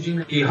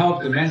arranging, he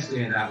helped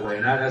immensely in that way,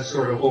 and that's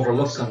sort of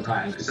overlooked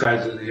sometimes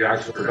besides the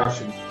actual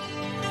production.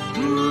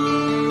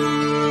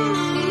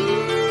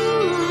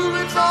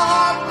 It's a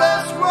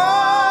heartless world.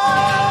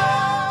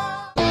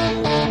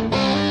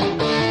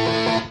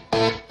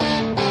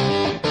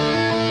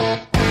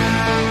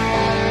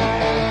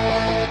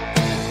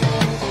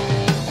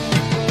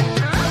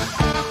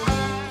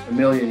 A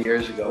million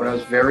years ago, when I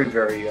was very,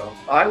 very young,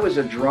 I was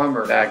a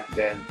drummer back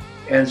then.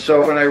 And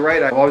so when I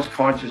write, I'm always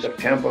conscious of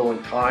tempo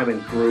and time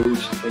and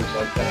grooves and things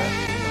like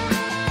that.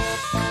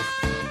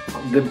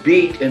 The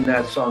beat in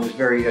that song is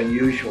very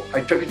unusual.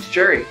 I took it to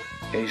Jerry,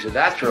 and he said,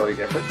 that's really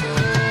different.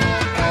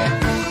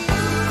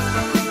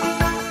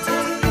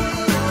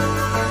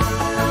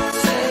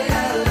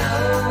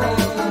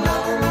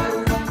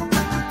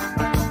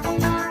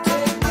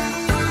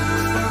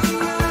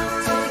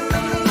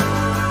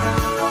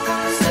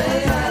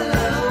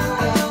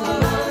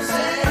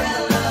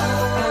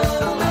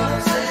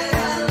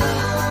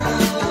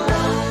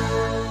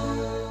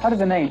 How did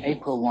the name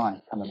April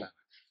Wine come about?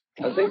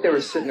 I think they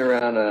were sitting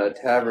around a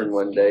tavern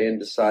one day and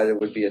decided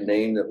it would be a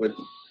name that would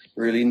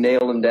really nail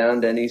them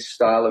down to any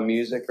style of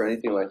music or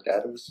anything like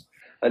that. It was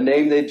a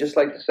name they just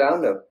liked the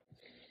sound of.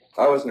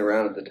 I wasn't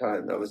around at the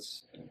time. That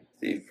was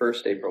the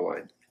first April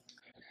Wine.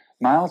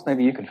 Myles,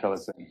 maybe you could fill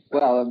us in.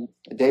 Well,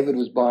 David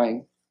was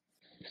buying,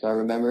 so I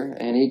remember,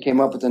 and he came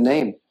up with the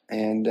name.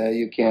 And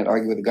you can't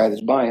argue with the guy that's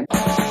buying.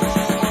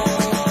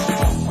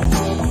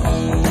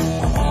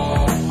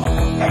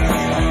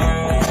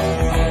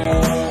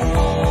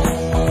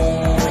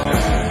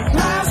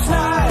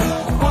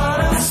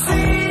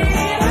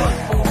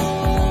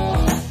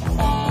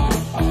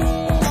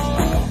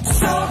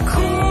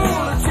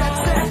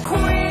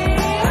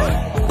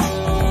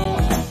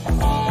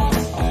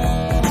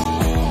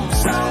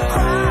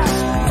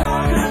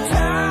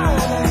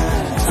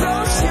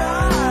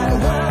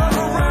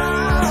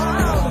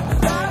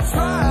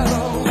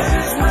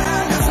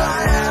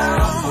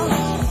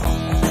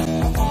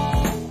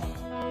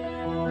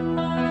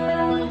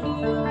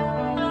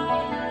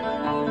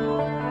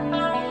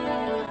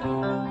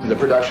 The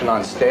production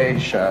on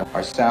stage,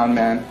 our sound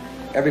man,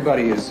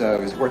 everybody is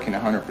working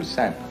 100%.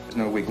 There's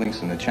no weak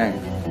links in the chain.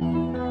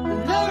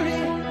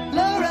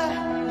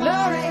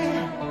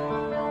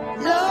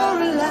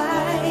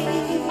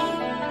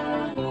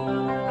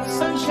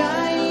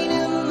 Sunshine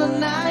in the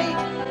night,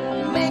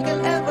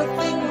 making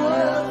everything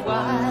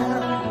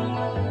worthwhile.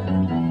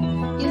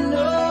 You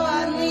know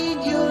I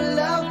need your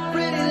love,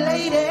 pretty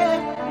lady,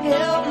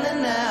 help me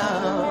now.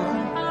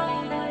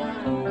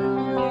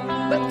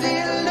 But do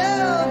you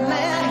love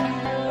me?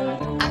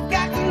 I've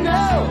got to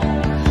know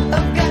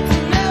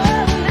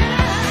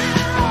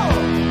now.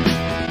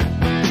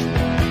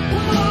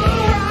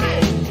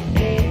 Alright,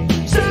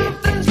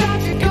 something's got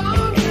you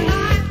gone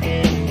tonight.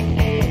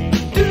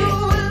 Doing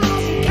all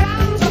she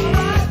can's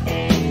alright.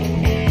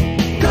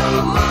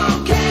 Come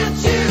on, can't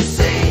you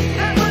see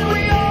that when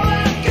we all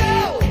let go,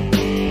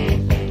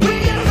 we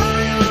get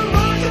high on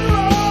rock and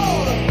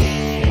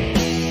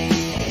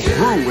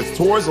roll? Grew with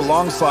tours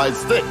alongside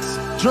Styx,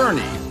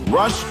 Journey,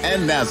 Rush,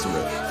 and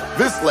Nazareth.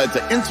 This led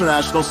to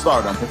international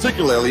stardom,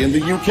 particularly in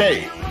the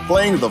UK,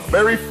 playing the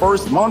very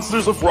first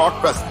Monsters of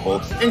Rock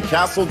festival in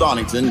Castle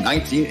Donington,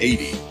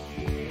 1980.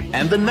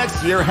 And the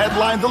next year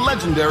headlined the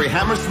legendary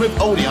Hammersmith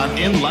Odeon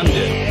in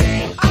London.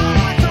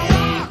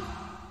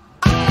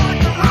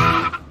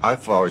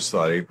 I've always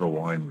thought April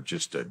Wine was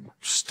just a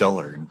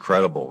stellar,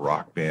 incredible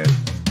rock band.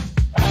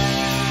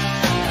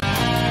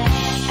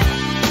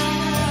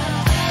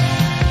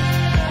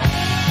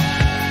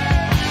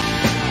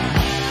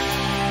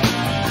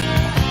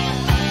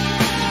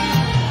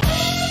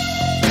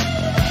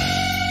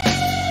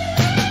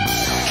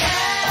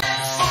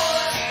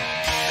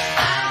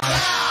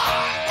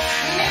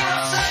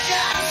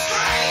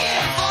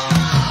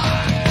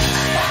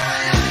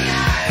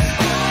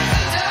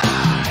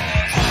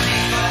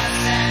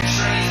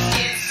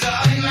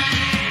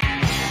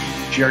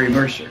 Jerry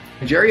Mercer.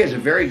 Jerry has a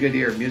very good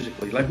ear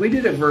musically. Like, we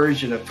did a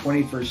version of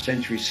 21st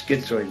Century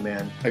Schizoid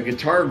Man, a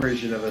guitar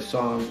version of a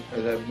song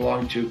that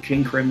belonged to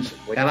King Crimson.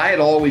 And I had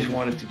always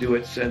wanted to do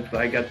it since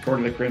I got Port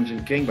of the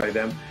Crimson King by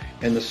them,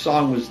 and the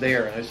song was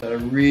there. And I said, I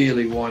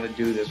really want to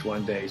do this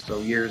one day. So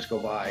years go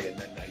by, and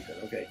then I said,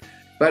 okay.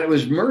 But it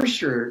was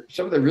Mercer,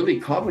 some of the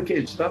really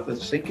complicated stuff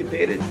that's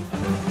syncopated.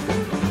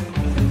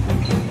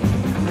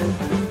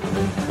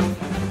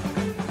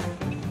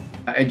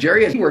 And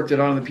Jerry had worked it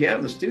on the piano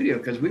in the studio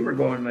because we were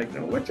going like,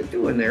 no, what's it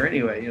doing there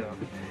anyway, you know?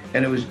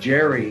 And it was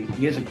Jerry.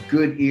 He has a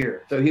good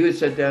ear, so he would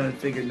sit down and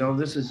figure, no,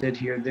 this is it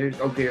here. There's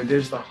okay,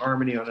 there's the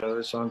harmony on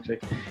another song. So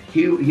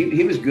he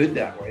was good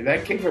that way.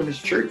 That came from his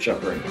church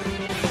upbringing.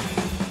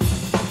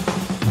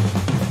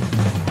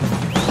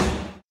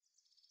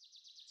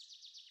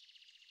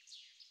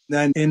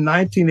 Then in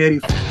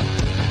 1984.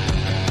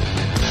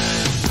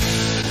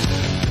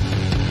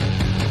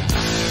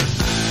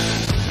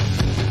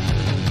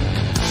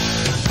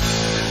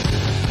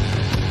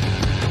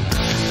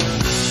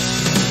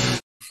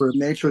 for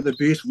Nature of the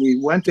Beast. We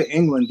went to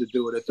England to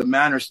do it at the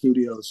Manor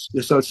Studios,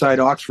 just outside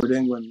Oxford,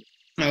 England.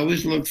 I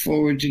always look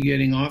forward to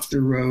getting off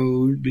the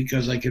road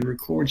because I can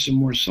record some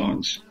more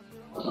songs.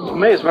 For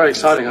me, it's very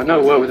exciting. I've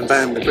never worked with a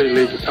band with 3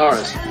 lead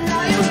guitarists.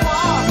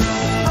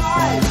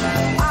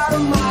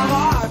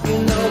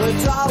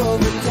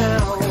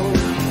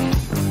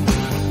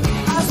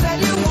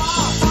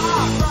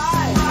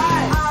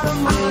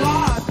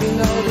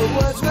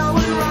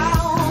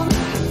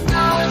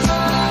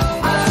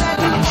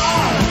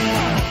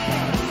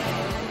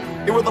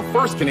 They were the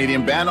first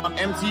Canadian band on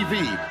MTV,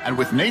 and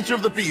with Nature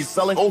of the Beast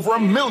selling over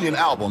 1 million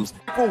albums,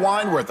 April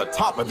Wine were at the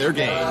top of their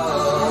game.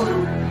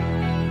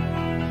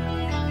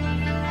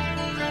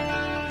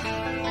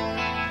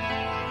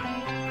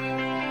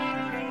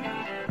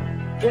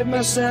 Get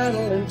my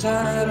saddle and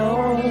tie it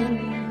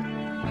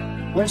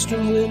on.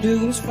 Western wind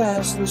is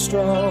fast and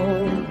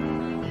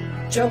strong.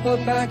 Jump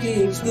up back,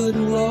 it's good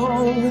and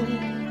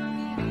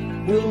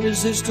long. We'll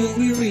resist till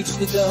we reach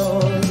the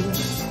dawn.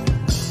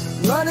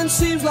 Running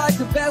seems like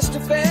the best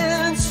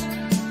defense.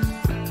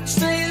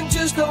 Staying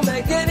just don't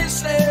make any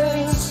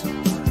sense.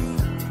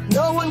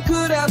 No one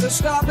could ever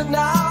stop it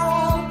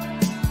now.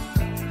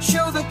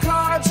 Show the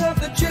cards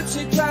of the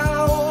gypsy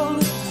town.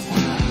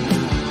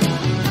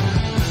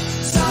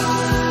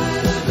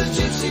 Side of the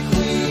gypsy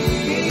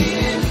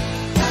queen.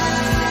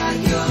 Pack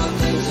your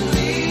things and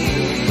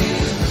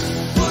leave.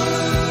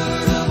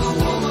 Word of a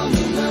woman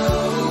who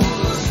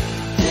knows.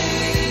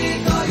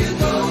 Take all your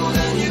gold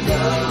and you go.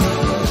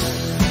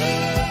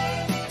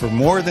 For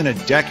more than a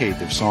decade,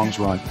 their songs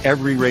were on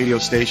every radio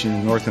station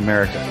in North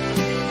America.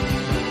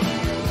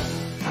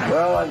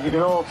 Well, as you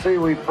can all see,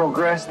 we've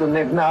progressed and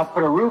they've now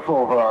put a roof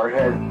over our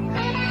head.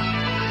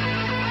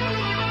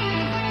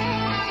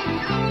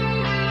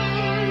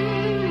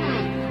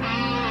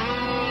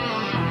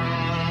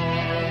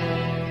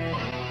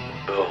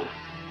 Oh,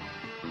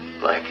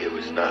 like it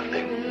was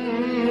nothing.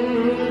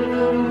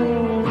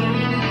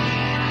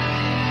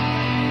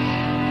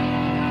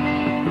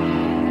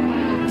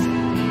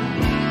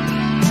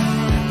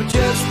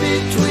 Just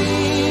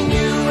between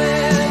you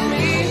and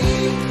me,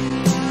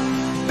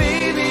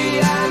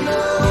 baby, I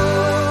know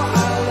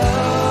our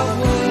love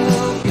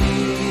will be.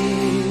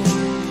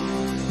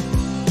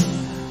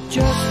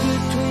 Just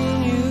between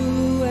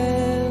you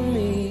and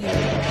me.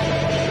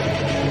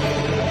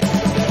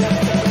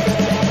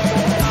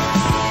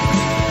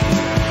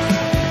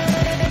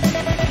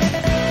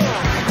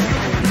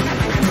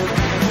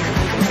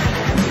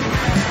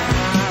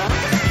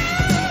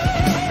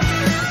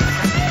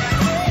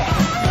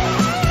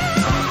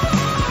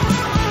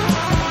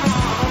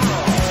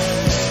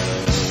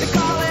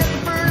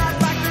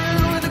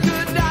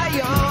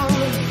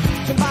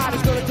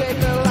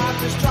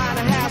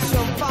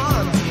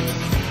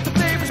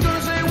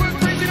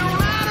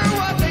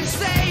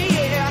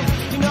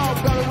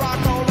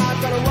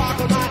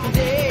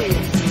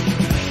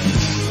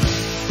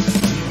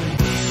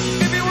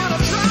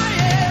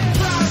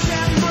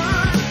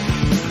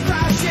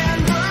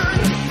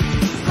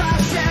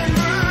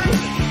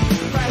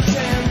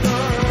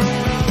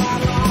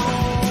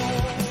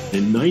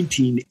 In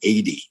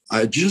 1980,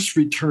 I just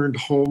returned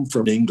home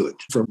from England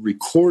from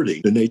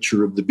recording The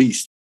Nature of the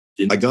Beast.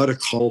 And I got a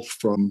call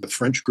from a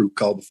French group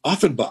called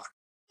Offenbach.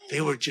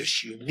 They were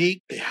just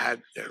unique. They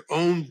had their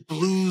own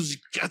blues,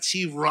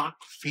 gutsy rock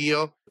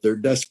feel. They're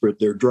desperate.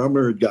 Their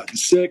drummer had gotten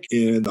sick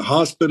in the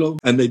hospital,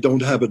 and they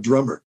don't have a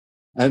drummer.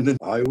 And then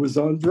I was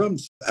on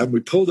drums, and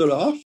we pulled it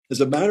off. As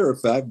a matter of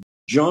fact,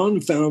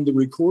 John found the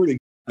recording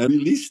and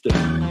released it.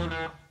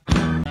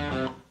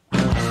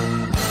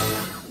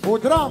 For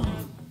drum,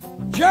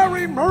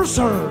 Jerry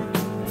Mercer.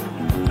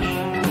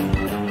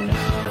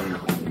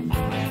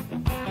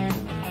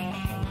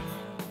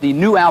 The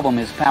new album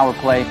is Power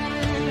Play.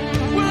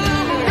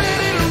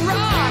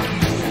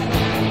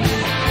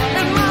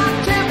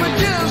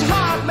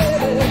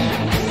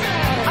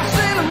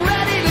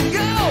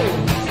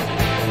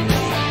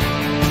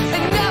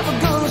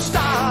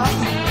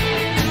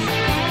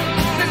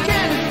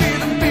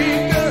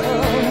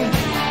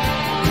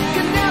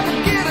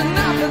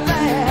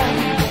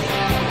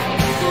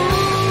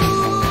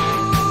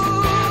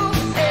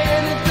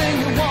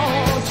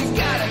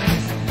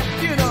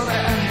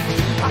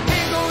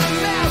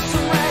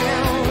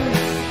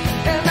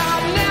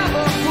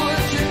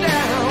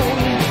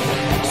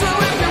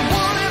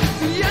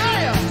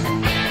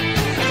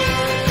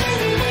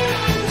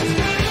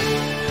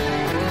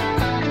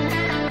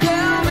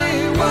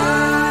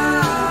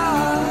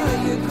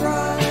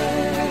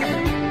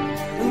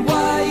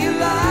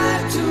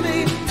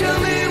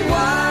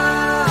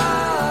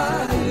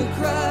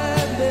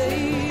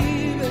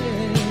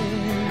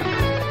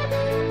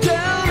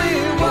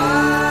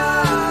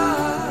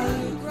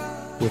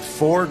 With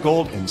 4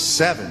 gold and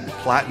 7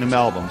 platinum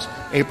albums,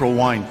 April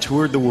Wine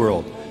toured the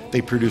world.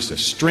 They produced a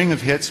string of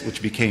hits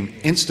which became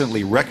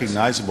instantly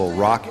recognizable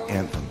rock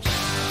anthems.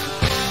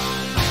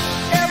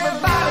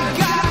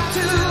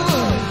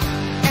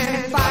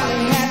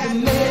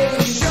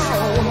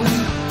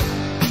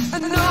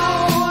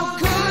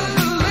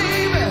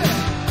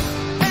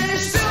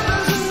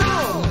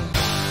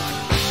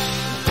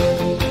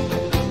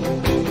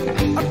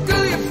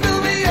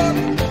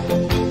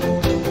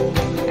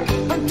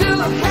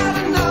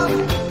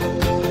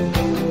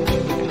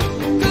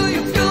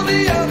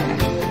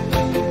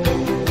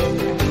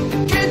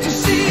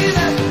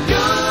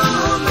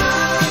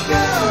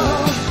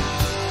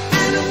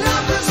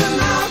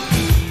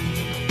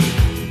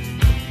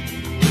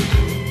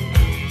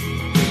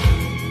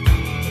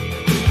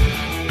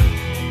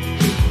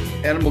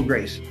 incredible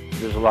grace.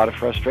 There's a lot of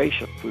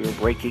frustration. We were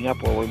breaking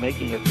up while we're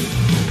making it.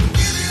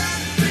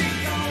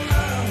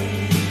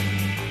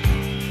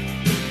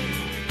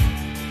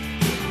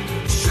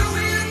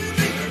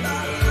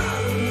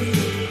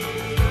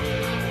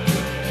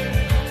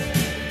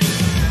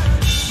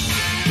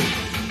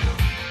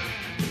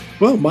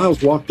 Well,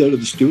 Myles walked out of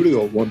the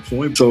studio at one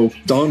point, so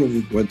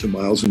Donald went to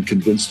Myles and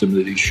convinced him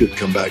that he should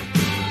come back.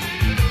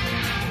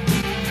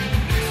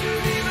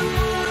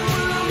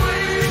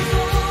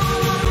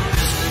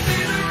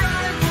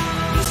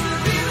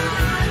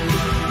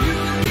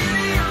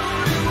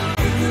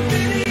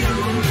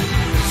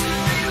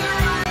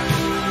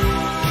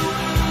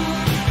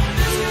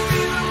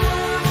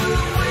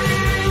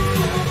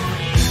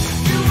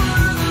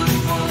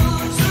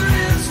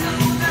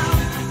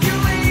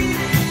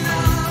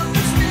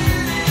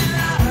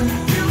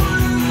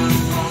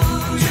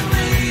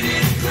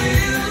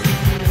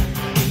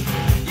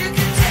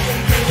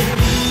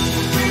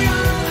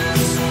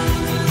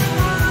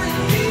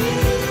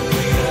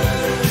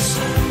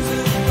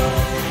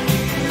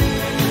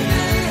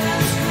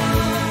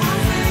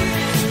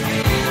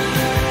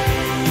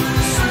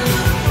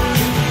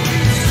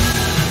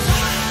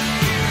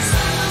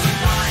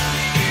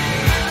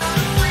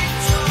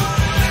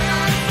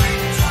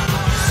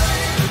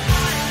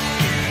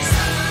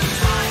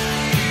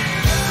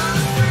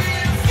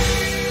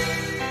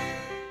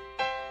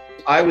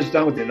 I was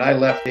done with it. I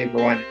left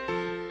April Wine.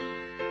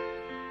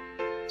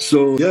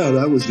 So, yeah,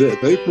 that was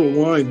it. April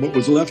Wine, what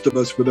was left of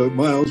us without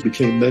Myles,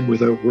 became Men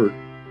Without Work.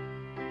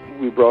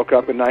 We broke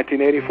up in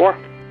 1984.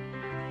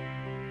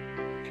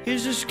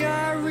 Is the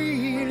sky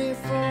really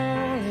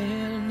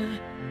falling?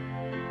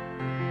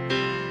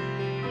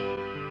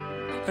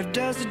 Or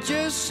does it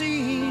just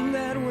seem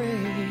that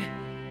way?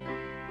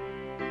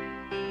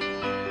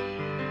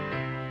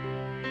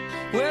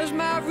 Where's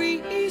my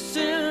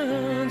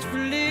reasons for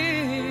living?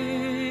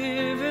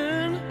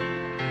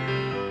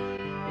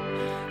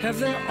 Have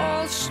they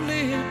all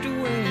slipped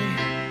away?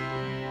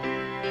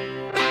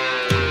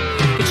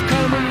 It's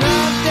coming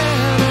right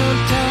down on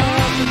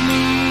top of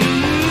me,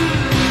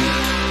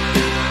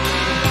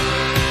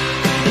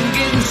 and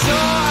getting so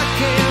I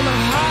can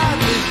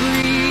hardly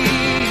breathe.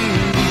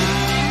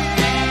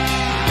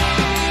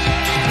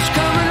 It's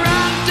coming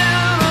right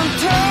down on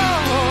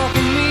top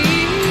of me.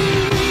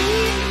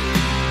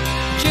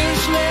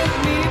 Just let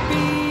me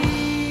be.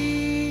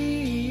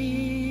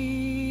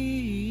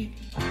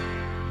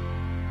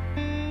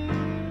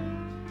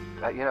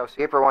 You know,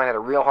 April Wine had a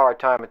real hard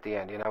time at the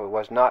end. You know, it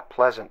was not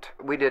pleasant.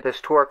 We did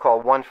this tour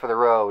called One for the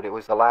Road. It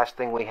was the last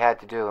thing we had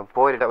to do. And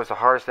boy, that was the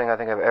hardest thing I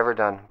think I've ever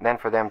done. And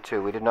for them,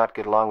 too. We did not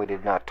get along. We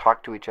did not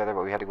talk to each other,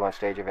 but we had to go on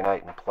stage every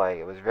night and play.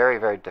 It was very,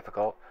 very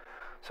difficult.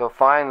 So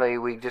finally,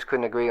 we just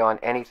couldn't agree on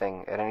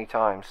anything at any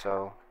time.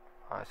 So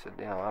I said,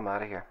 you know, I'm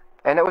out of here.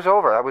 And it was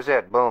over. That was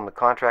it. Boom. The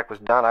contract was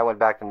done. I went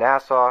back to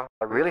Nassau.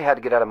 I really had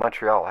to get out of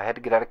Montreal. I had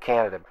to get out of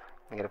Canada.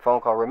 I get a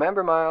phone call.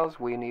 Remember, Myles,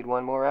 we need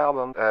one more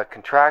album. A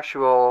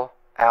contractual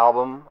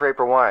album for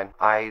April Wine.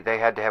 They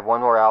had to have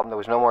one more album. There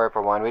was no more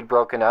April Wine. We'd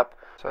broken up.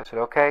 So I said,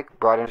 okay.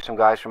 Brought in some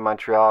guys from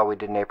Montreal. We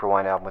did an April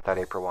Wine album without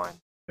April Wine.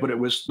 But it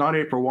was not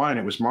April Wine.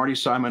 It was Marty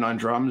Simon on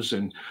drums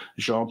and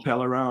Jean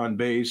Pellerin on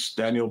bass,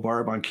 Daniel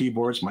Barb on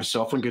keyboards,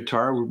 myself on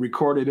guitar. We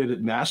recorded it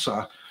at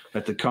Nassau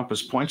at the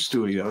Compass Point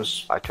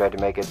Studios. I tried to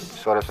make it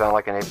sort of sound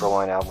like an April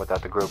Wine album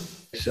without the group.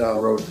 So I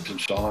wrote some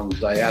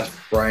songs. I asked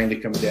Brian to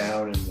come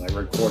down, and I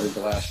recorded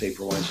the last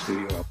April Wine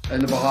studio in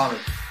the Bahamas.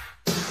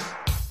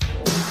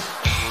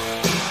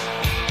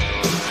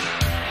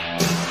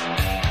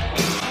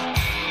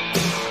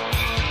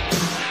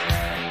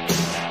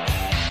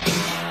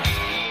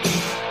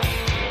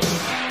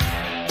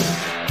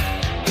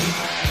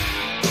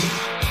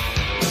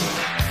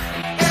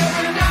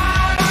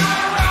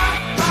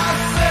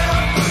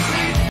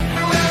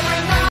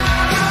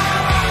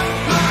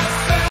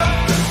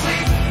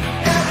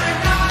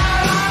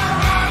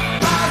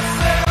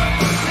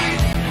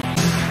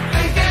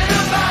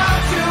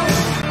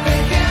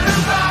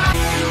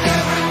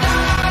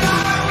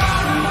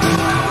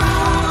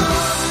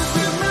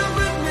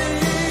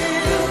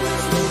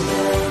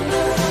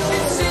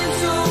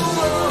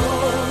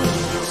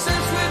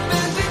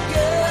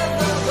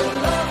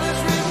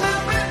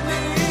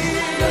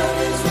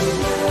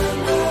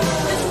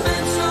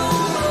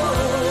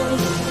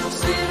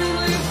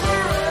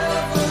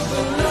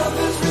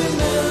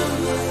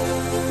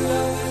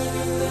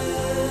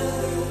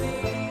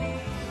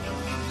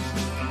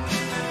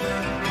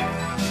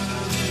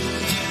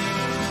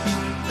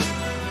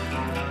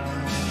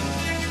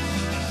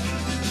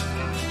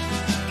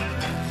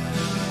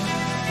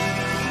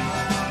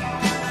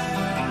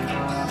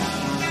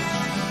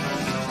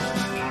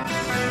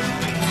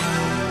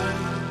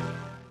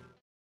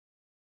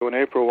 When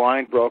April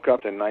Wine broke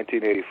up in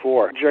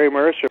 1984, Jerry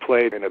Mercer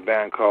played in a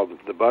band called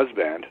the Buzz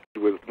Band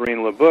with Breen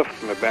LaBeouf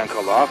from a band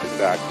called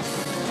Offenbach.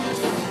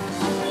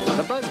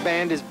 The Buzz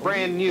Band is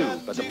brand new,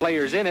 but the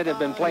players in it have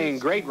been playing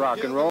great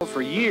rock and roll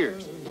for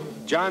years.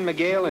 John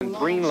McGale and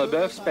Breen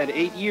LaBeouf spent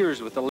 8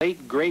 years with the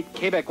late, great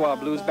Quebecois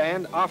blues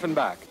band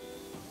Offenbach.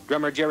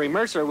 Drummer Jerry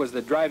Mercer was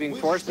the driving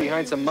force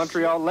behind some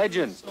Montreal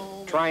legends.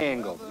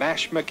 Triangle,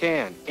 Mash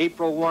McCann,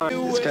 April Wine.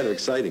 It's kind of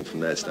exciting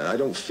from that stand. I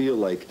don't feel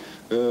like,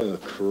 oh,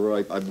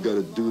 crap, I've got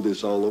to do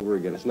this all over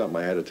again. It's not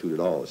my attitude at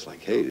all. It's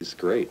like, hey, this is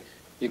great.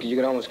 You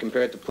can almost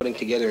compare it to putting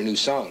together a new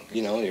song.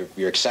 You know,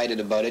 you're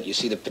excited about it. You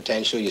see the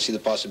potential. You see the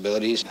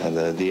possibilities. And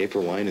the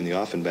April Wine and the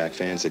Offenbach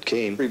fans that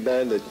came. Every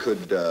band that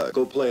could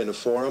go play in the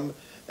Forum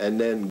and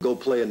then go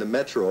play in the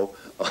Metro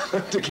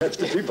to catch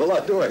the people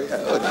out doing it.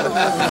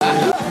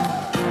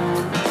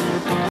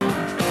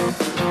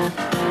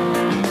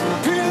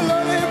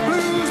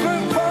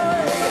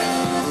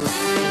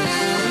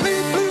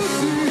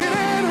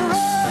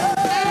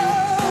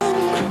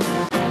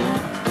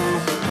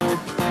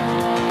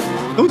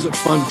 It was a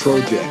fun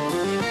project.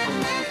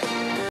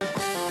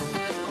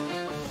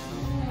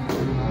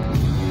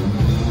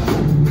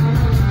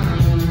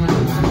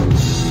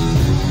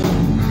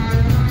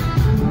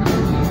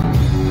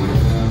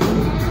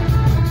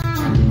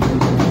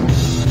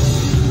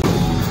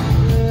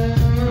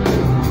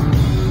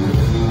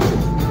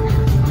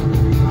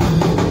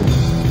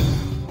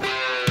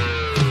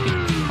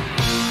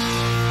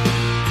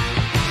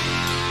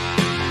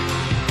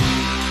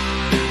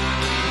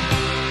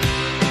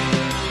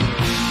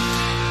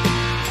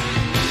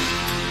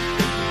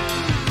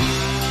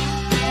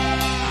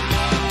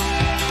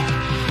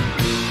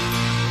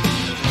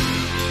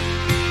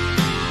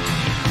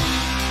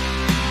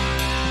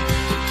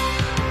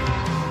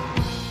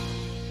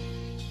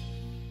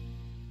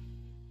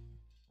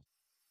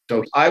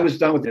 So I was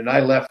done with it, and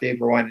I left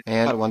April Wine.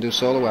 And I want to do a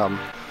solo album.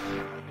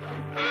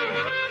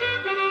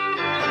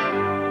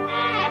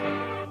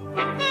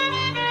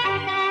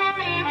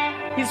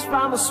 He's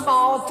from a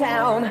small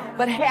town,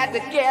 but had to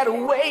get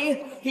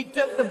away. He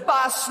took the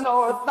bus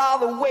north all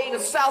the way to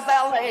South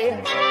LA.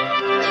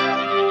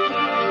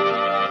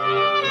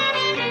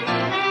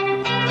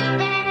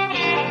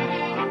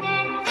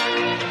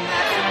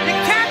 You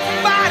can't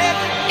fight it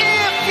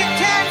if you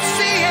can't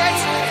see it.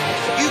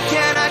 You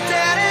can't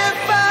identify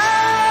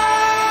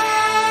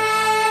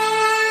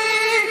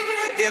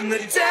in the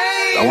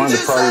day. I wanted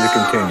the party to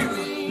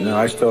continue. You know,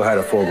 I still had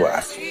a full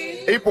glass.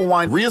 April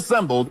Wine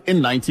reassembled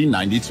in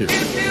 1992.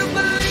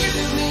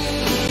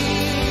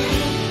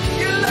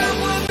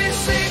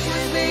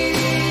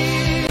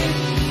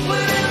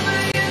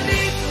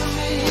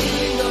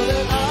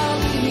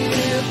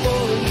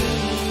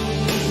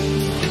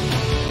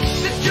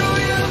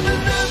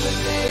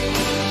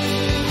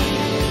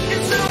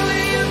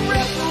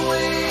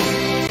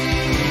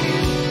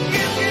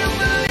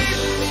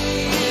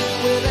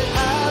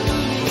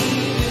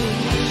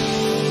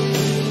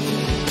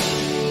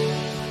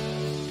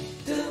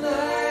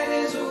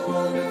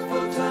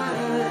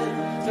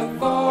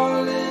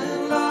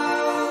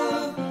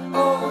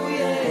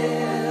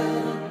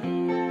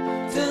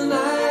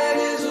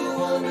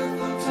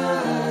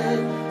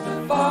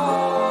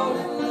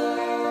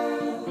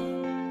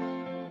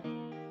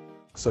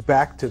 So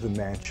back to the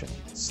mansion.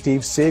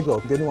 Steve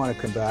Siegel didn't want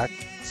to come back,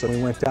 so we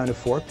went down to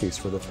four-piece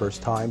for the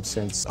first time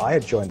since I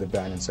had joined the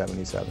band in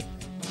 '77.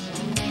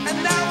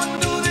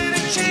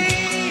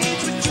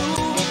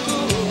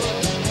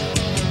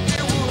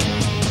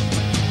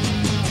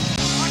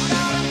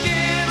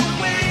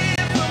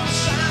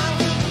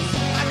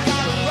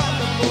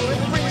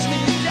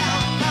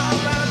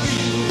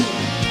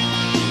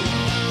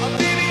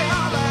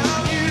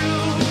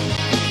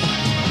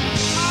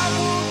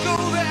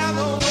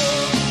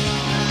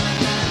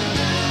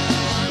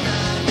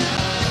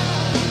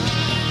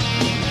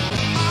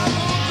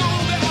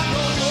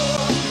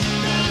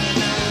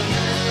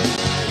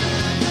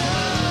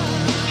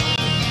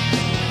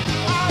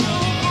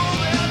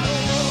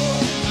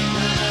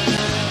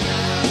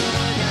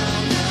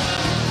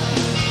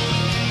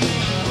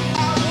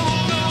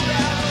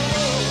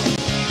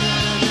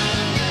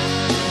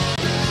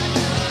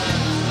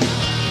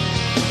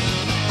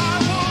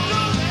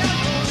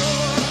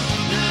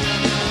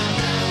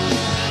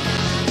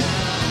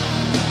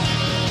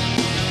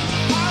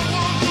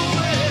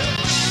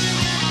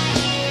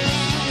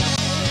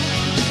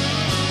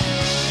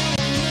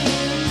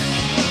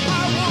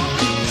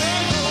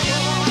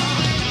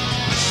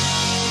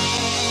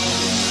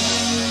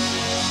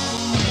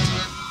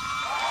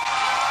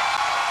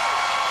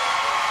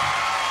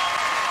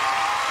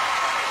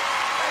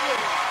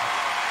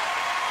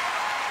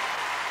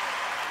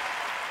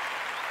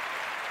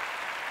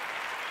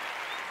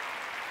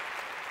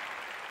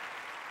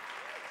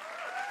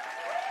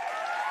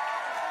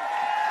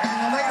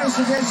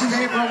 Edition of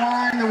April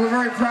Wine, and we're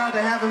very proud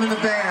to have him in the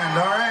band,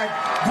 all right?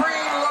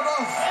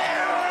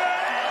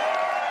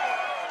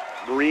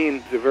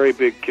 Green's a very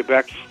big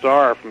Quebec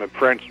star from a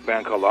French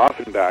band called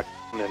Offenbach,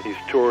 and he's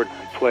toured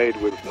and played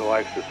with the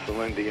likes of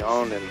Celine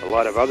Dion and a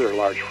lot of other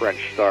large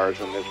French stars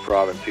in this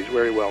province. He's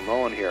very well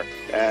known here.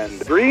 And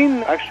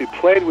Green actually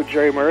played with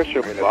Jerry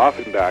Mercer in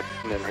Offenbach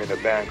and in a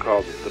band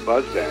called the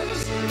Buzz Band.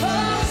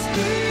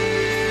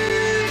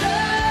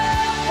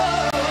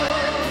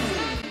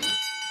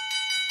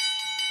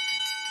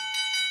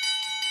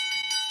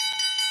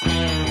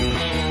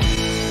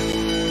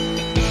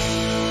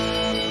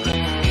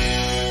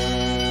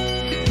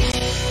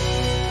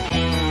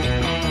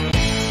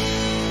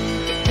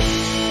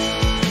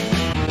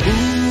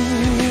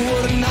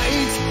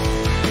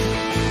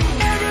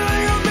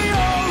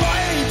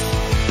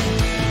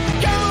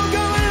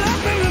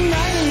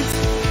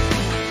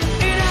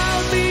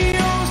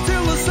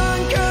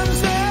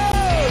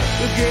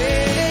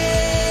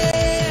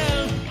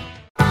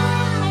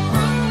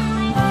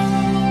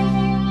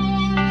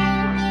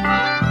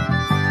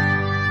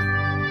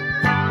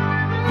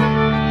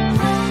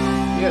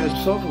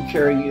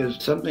 sharing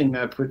is something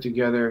I put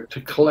together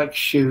to collect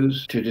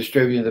shoes to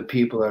distribute to the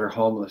people that are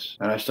homeless.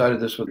 And I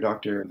started this with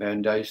Dr.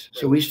 Van Dyce.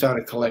 So we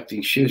started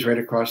collecting shoes right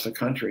across the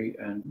country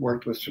and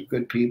worked with some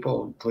good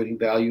people, including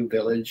Value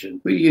Village. And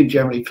we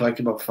generally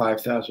collect about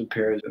 5,000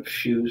 pairs of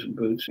shoes and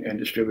boots and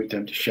distribute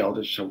them to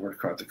shelters somewhere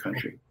across the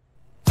country.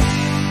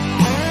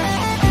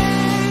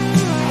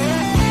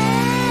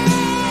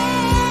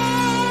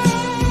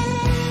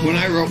 When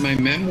I wrote my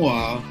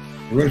memoir,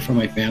 I wrote it for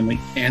my family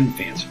and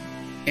the fans.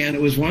 And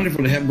it was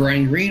wonderful to have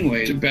Brian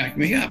Greenway to back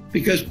me up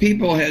because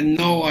people had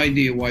no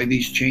idea why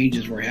these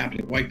changes were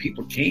happening, why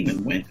people came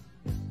and went.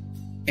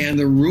 And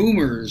the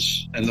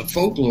rumors and the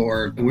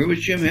folklore, where was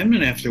Jim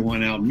Henman after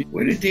one album?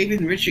 Where did David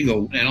and Richie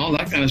go? And all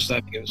that kind of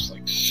stuff. It was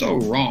like so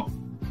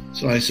wrong.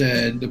 So I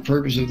said, the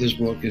purpose of this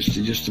book is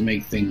to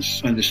make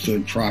things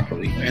understood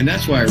properly. And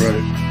that's why I wrote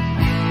it.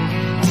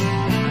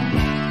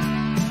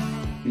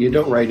 You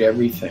don't write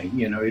everything,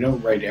 you don't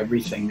write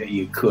everything that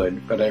you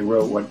could, but I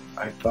wrote what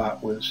I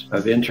thought was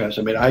of interest.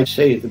 I mean, I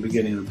say at the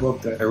beginning of the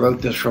book that I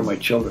wrote this for my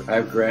children. I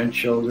have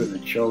grandchildren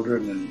and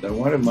children, and I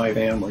wanted my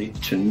family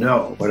to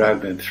know what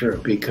I've been through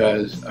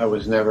because I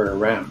was never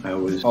around. I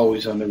was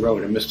always on the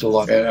road. I missed a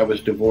lot. And I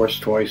was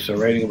divorced twice, so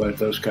writing about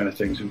those kind of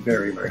things is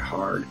very, very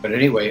hard. But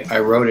anyway, I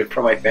wrote it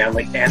for my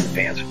family and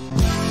fans.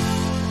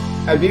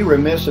 I'd be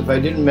remiss if I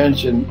didn't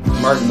mention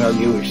Martin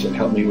Malguish that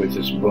helped me with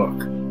this book.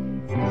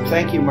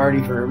 Thank you,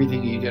 Marty, for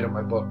everything you did on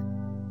my book.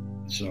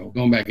 So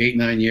going back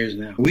 8-9 years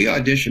now, we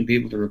auditioned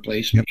people to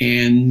replace me,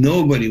 and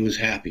nobody was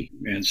happy.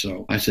 And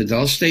so I said,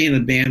 I'll stay in the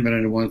band, but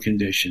under one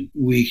condition.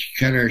 We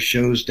cut our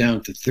shows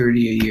down to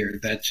 30 a year.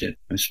 That's it.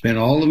 I spent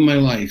all of my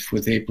life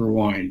with April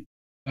Wine.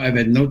 I've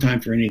had no time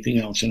for anything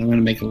else, and I'm going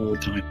to make a little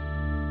time.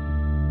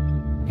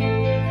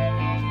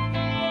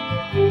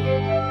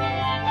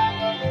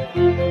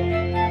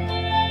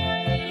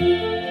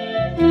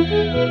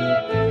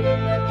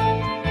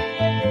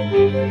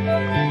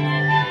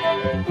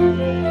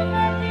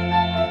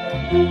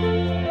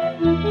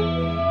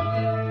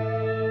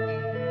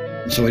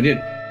 So I did.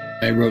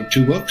 I wrote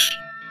 2 books.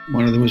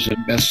 One of them was a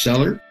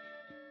bestseller.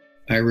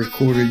 I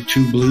recorded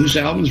 2 blues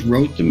albums,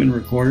 wrote them and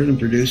recorded and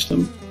produced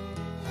them.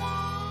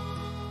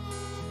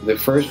 The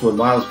first one,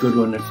 Myles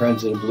Goodwyn and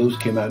Friends of the Blues,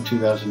 came out in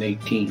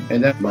 2018.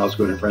 And then Myles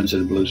Goodwyn and Friends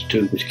of the Blues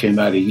 2, which came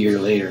out a year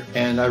later.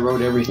 And I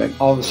wrote everything.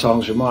 All the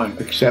songs are mine,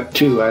 except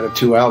 2 out of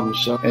 2 albums.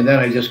 So, and then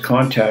I just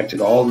contacted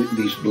all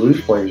these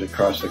blues players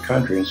across the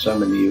country and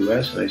some in the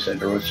U.S. And I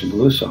said, I wrote some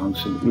blues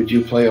songs. And would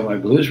you play on my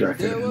blues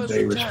record? And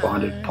they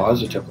responded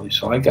positively.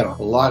 So I got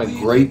a lot of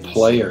great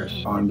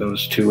players on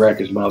those 2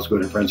 records, Myles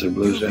Goodwyn and Friends of the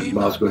Blues and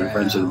Myles Goodwyn and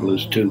Friends of the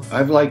Blues 2.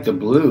 I've liked the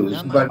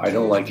blues, but I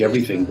don't like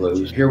everything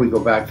blues. Here we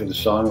go back to the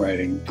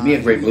songwriting. To me,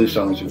 a great blues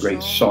song is a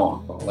great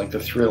song, like The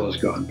Thrill Is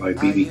Gone by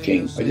B.B.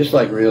 King. I just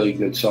like really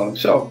good songs.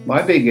 So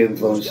my big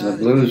influence in the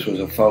blues was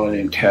a fellow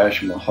named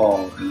Taj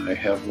Mahal, and I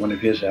have one of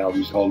his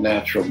albums called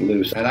Natural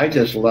Blues. And I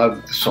just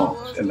love the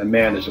songs. And the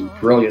man is a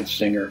brilliant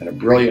singer and a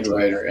brilliant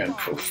writer and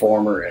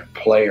performer and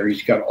player.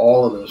 He's got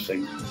all of those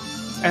things.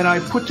 And I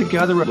put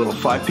together a little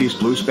 5-piece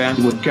blues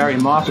band with Gary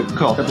Moffat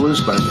called the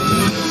Blues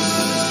Buzzers.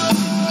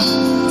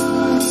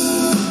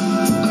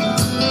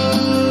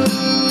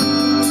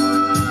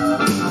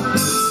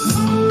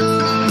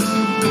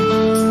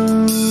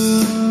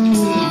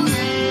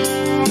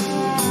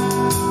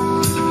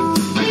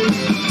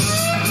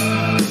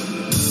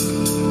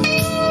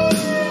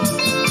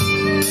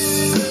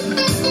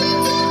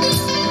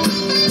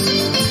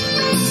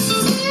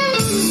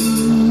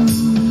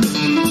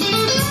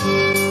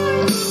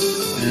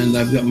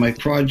 I've got my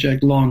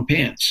project Long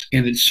Pants,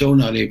 and it's so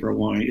not April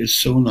Wine, it's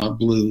so not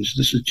blues.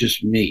 This is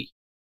just me.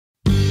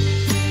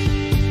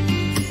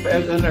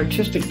 As an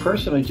artistic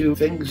person, I do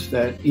things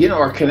that,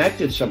 are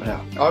connected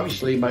somehow.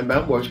 Obviously, my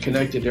memoirs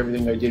connected to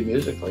everything I did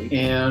musically.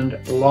 And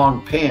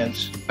Long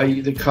Pants,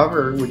 the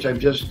cover, which I've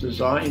just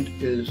designed,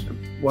 is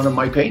one of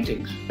my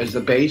paintings. As the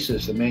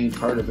basis, the main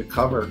part of the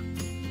cover.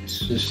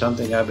 This is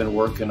something I've been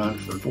working on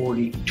for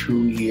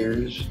 42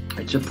 years.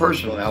 It's a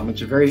personal album.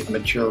 It's a very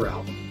mature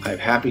album. I have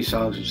happy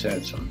songs and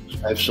sad songs.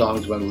 I have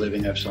songs about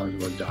living. I have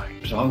songs about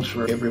dying. Songs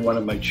for every one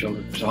of my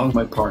children. Songs for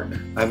my partner.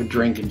 I have a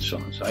drinking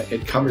songs.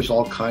 It covers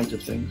all kinds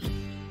of things.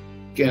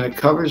 And it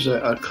covers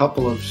a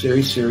couple of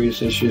very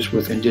serious issues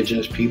with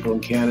Indigenous people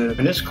in Canada.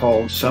 And it's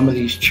called Some of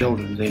These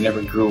Children, They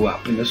Never Grew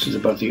Up. And this is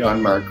about the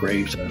unmarked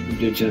graves of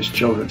Indigenous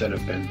children that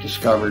have been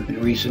discovered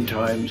in recent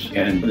times.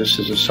 And this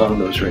is a song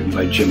that was written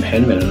by Jim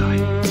Henman and I.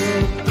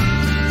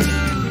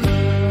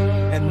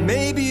 And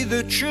maybe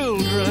the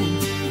children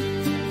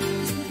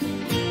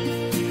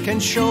can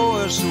show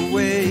us a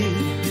way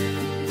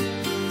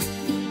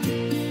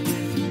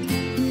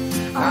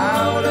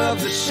out of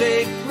the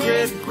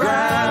sacred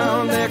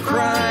ground they're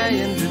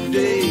crying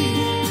today.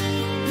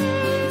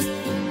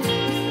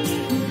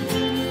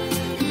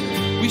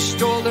 We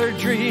stole their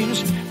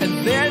dreams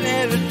and their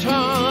native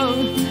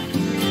tongue.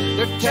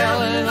 They're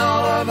telling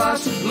all of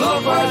us,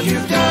 look what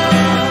you've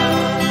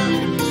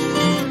done.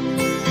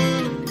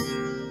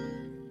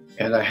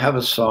 And I have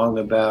a song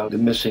about the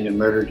missing and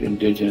murdered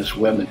indigenous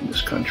women in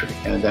this country,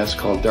 and that's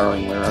called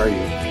Darling, Where Are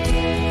You?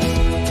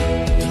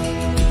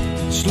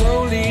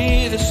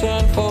 Slowly the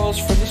sun falls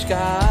from the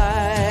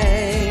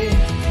sky.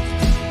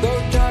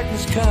 Though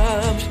darkness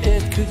comes,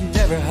 it could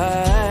never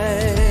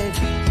hide.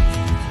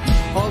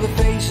 All the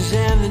faces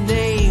and the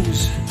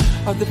names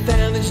of the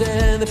families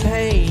and the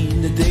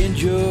pain that they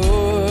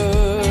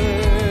endure.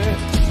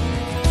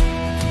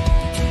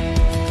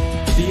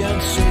 The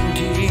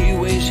uncertainty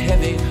weighs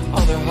heavy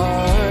on their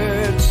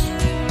hearts,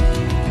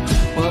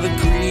 while the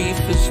grief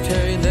is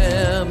tearing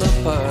them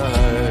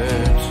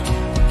apart.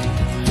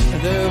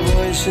 And their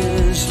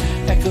voices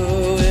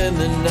echo in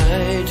the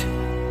night.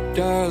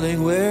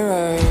 Darling, where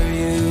are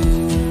you?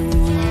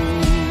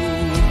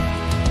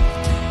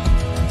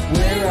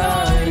 Where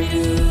are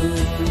you?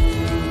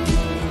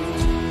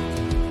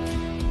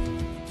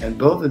 And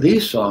both of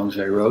these songs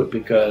I wrote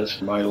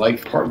because my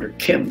life partner,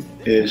 Kim,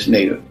 is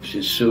Native.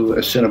 She's Sioux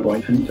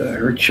Assiniboine, and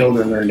her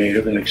children are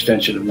Native, an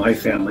extension of my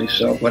family,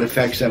 so what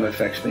affects them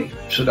affects me.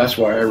 So that's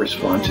why I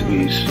respond to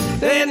these.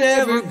 They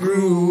never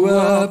grew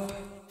up.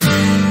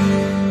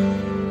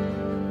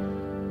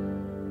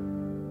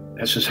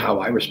 This is how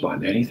I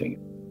respond to anything.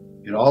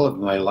 In all of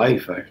my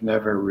life, I've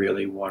never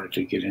really wanted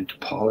to get into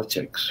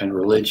politics and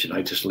religion.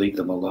 I just leave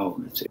them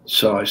alone.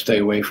 So I stay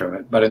away from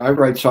it. But I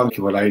write songs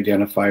to what I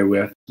identify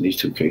with. In these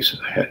two cases,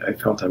 I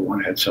felt I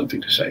had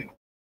something to say.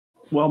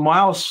 Well,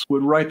 Myles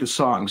would write the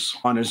songs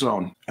on his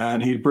own,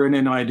 and he'd bring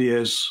in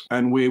ideas,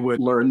 and we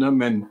would learn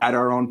them and add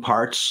our own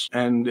parts,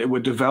 and it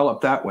would develop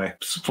that way.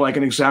 For like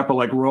an example,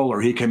 like Roller,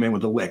 he came in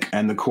with the lick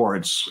and the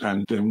chords,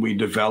 and then we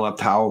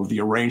developed how the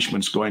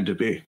arrangement's going to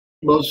be.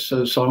 Most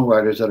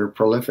songwriters that are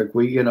prolific,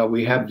 we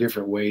have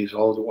different ways,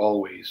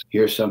 always.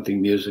 Here's something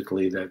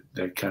musically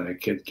that kind of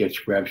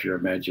grabs your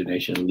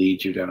imagination,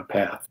 leads you down a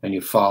path, and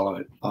you follow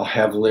it. I'll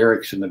have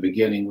lyrics in the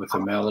beginning with a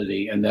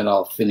melody, and then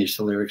I'll finish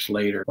the lyrics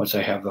later. Once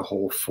I have the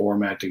whole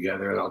format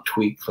together, I'll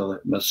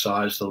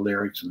massage the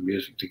lyrics and the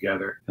music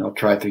together, and I'll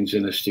try things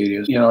in the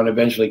studios, and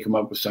eventually come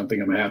up with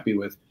something I'm happy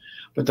with.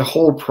 But the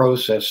whole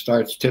process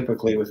starts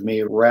typically with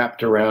me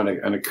wrapped around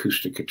an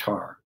acoustic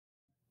guitar.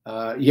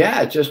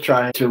 Just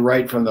trying to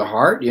write from the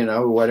heart,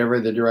 whatever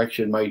the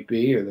direction might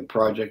be or the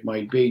project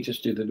might be,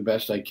 just do the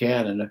best I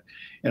can. And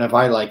if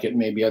I like it,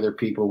 maybe other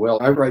people will.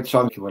 I write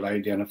songs to what I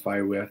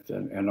identify with,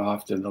 and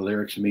often the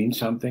lyrics mean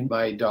something.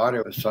 My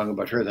daughter, a song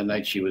about her the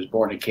night she was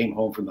born. I came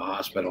home from the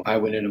hospital. I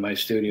went into my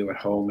studio at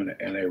home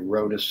and I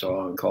wrote a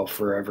song called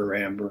Forever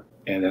Amber.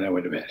 And then I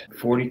went to bed.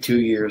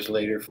 42 years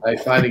later, I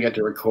finally got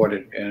to record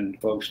it.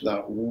 And folks,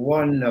 not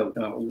one note,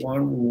 not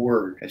one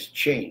word has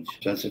changed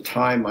since the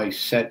time I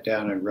sat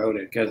down and wrote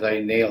it, because I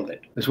nailed it.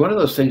 It was one of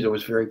those things that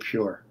was very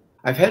pure.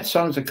 I've had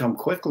songs that come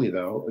quickly,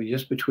 though.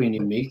 Just Between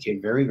You and Me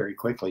came very, very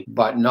quickly,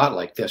 but not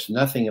like this.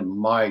 Nothing in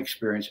my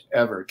experience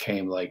ever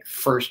came like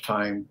first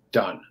time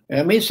done.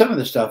 And I mean, some of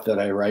the stuff that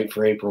I write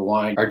for April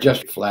Wine are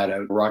just flat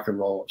out rock and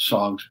roll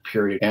songs,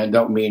 period, and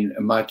don't mean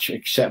much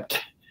except,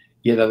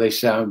 they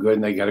sound good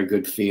and they got a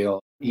good feel.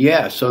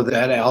 Yeah, so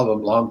that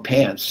album, Long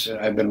Pants,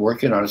 I've been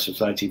working on it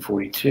since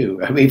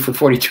 1942. I mean, for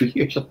 42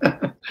 years.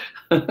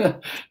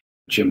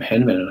 Jim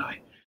Henman and I.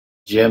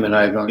 Jim and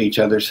I have known each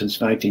other since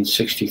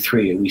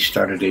 1963, and we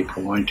started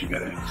April Wine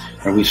together.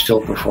 And we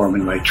still perform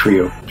in my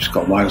trio. It's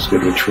called Myles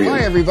Goodwyn Trio. Hi,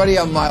 everybody.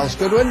 I'm Myles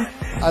Goodwyn.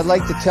 I'd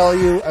like to tell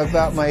you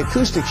about my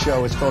acoustic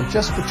show. It's called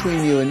Just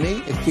Between You and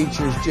Me. It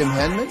features Jim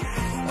Henman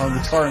on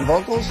guitar and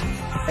vocals,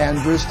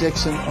 and Bruce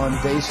Dixon on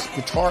bass,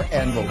 guitar,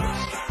 and vocals.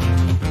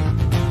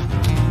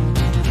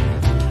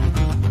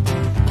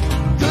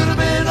 Could have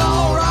been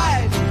all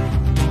right.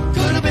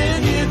 Could have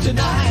been here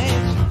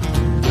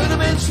tonight. Could have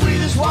been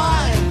sweet as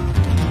wine.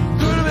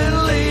 Could have been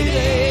a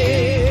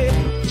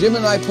lady. Jim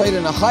and I played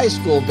in a high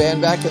school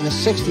band back in the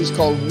 60s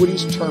called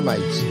Woody's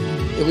Termites.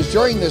 It was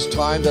during this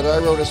time that I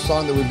wrote a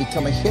song that would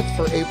become a hit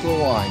for April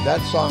Wine.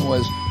 That song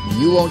was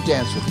You Won't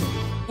Dance With Me.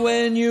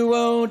 When you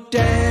won't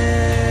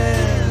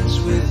dance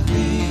with me,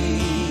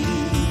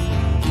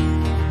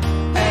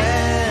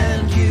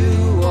 and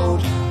you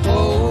won't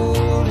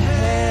hold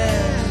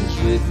hands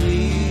with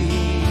me.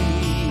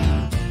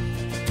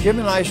 Jim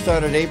and I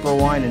started April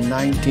Wine in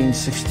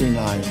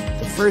 1969.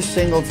 The first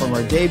single from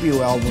our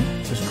debut album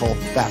was called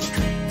Fast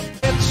Train.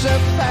 It's a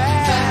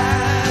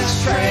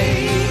fast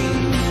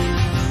train.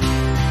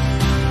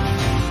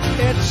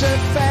 It's a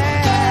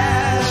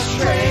fast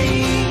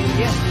train.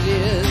 Yes, it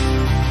is.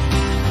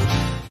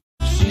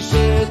 She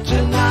said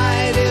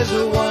tonight is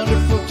a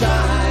wonderful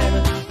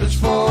time. Let's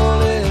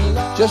fall in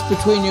love. Just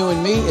Between You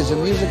and Me is a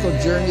musical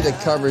journey that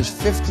covers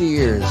 50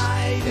 years.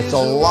 It's a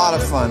lot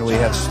of fun. We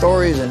have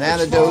stories and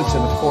anecdotes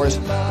and, of course,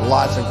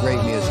 lots of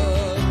great music.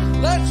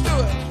 Let's do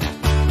it.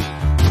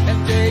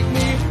 And take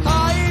me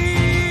high.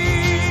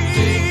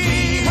 Take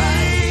me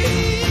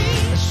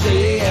high.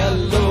 Say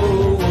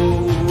hello.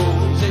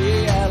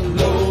 Say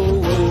hello.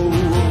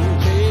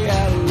 Say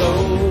hello.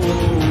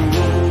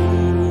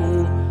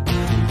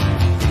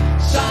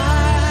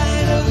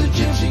 Sign of the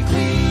Gypsy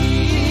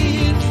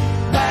Queen.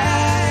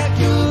 Pack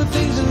your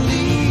things and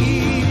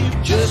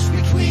leave. Just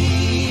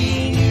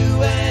between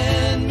you and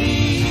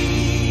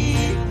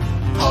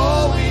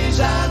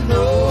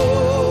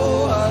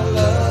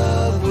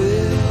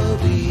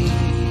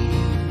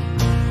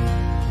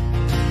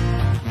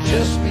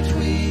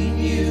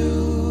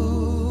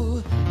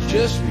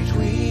just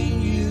between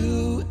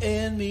you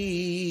and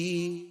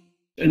me.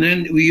 And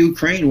then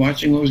Ukraine,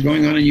 watching what was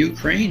going on in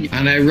Ukraine.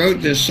 And I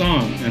wrote this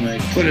song and I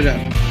put it up.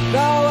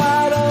 Now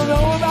I don't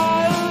know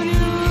about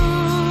you.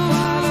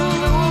 I don't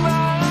know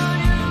about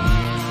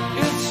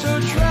you. It's so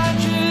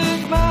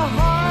tragic, my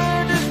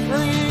heart is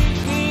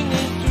breaking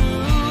in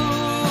two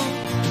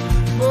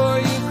for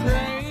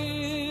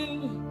Ukraine.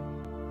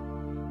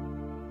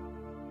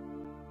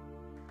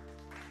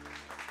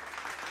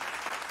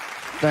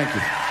 Thank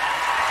you.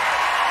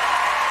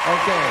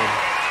 Okay.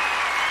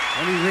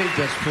 Let me read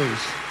this,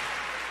 please.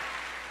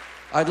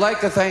 I'd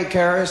like to thank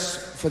Karis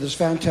for this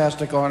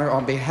fantastic honor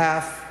on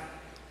behalf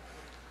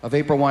of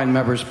April Wine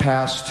members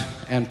past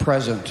and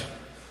present.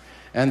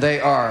 And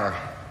they are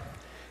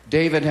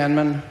David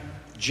Henman,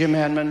 Jim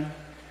Henman,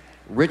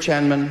 Rich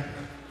Henman,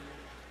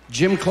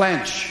 Jim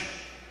Clench,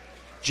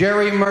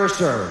 Jerry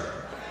Mercer,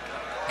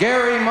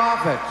 Gary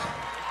Moffat,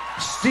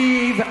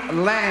 Steve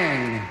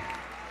Lang,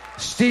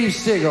 Steve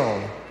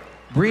Siegel,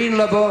 Breen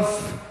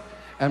LaBeouf,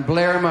 and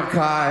Blair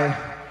Mackay,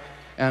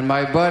 and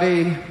my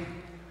buddy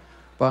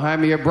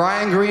behind me,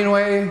 Brian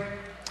Greenway,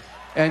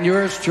 and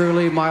yours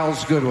truly,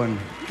 Myles Goodwyn.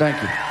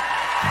 Thank you.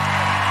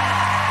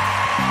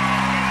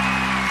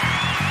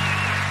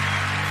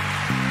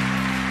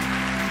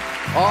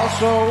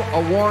 Also,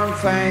 a warm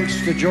thanks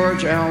to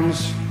George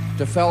Elms,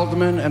 to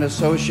Feldman and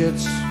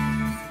Associates,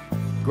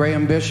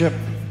 Graham Bishop,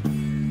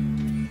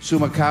 Sue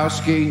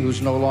Makowski,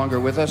 who's no longer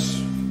with us,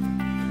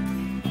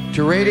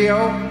 to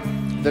radio,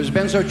 that's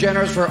been so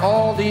generous for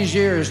all these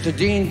years, to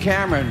Dean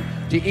Cameron,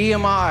 to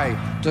EMI,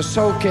 to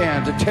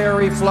SOCAN, to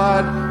Terry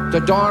Flood, to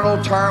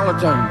Donald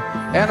Tarleton,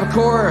 and of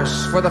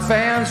course, for the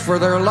fans, for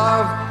their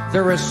love,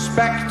 their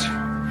respect,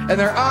 and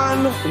their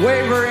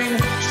unwavering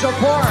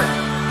support.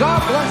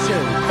 God bless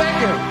you.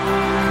 Thank you.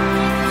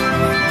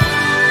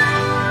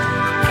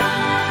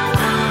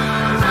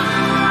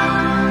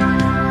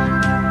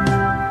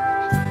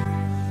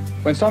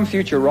 When some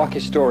future rock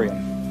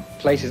historian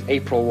places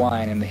April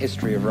Wine in the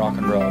history of rock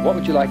and roll, what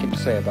would you like him to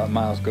say about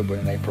Myles Goodwyn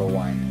and April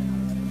Wine?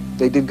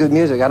 They did good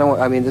music.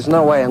 I mean, there's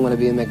no way I'm going to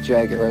be a Mick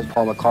Jagger or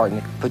Paul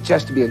McCartney. But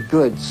just to be a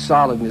good,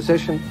 solid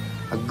musician,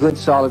 a good,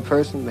 solid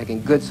person,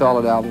 making good,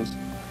 solid albums,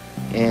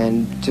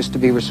 and just to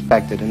be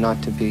respected and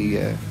not to be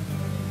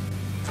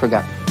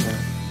forgotten. You know?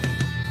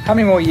 How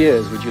many more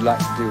years would you like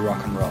to do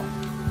rock and roll?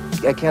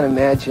 I can't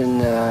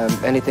imagine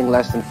anything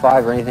less than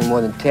 5 or anything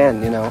more than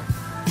 10, you know.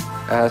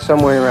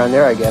 Somewhere around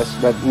there, I guess,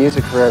 but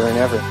music forever and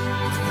ever.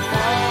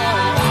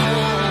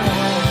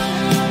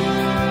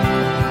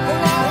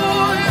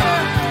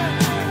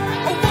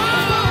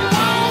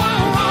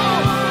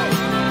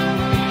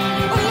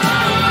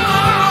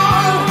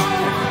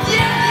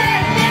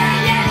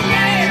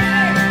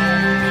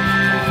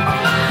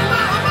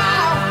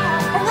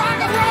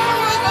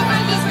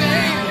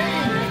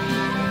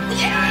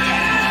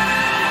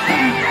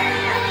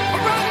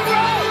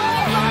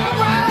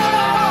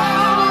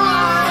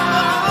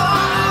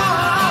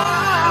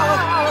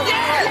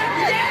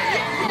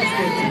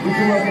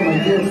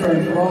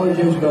 From all these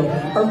years ago,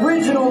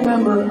 original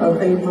member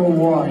of April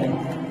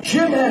Wine,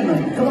 Jim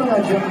Henman. Come on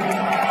out, Jim.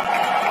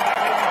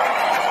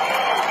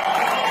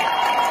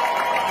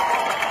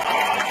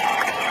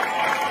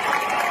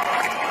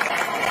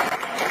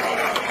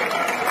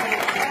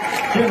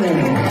 Jim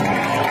Henman.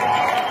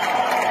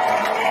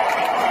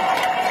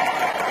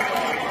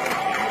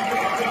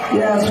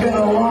 Yeah, it's been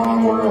a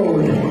long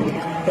road.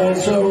 And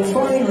so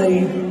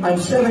finally, I'm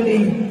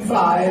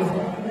 75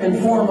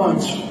 in 4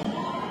 months.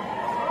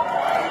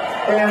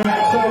 And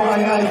so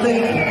I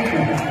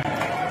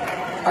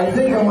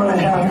think I'm going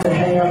to have to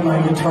hang up my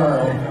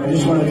guitar. I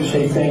just wanted to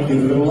say thank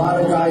you. There were a lot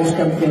of guys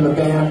come in the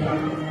band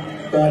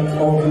that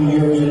over the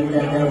years, and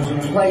it was a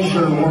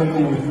pleasure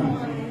working with them.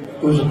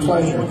 It was a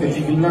pleasure, because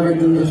you can never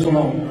do this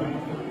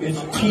alone.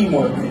 It's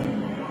teamwork.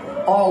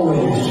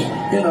 Always,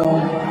 you know.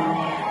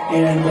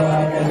 And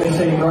as they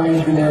say,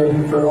 Brian's been there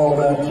for all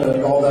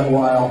that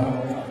while.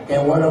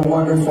 And what a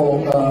wonderful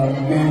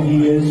man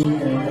he is,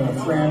 and a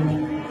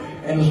friend.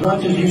 And as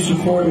much as you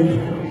supported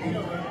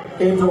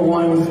April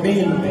Wine with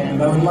me in the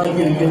band, I would like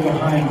you to get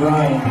behind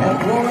Brian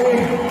and Roy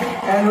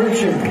and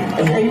Richard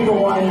as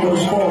April Wine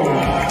goes forward.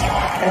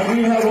 And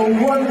we have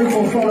a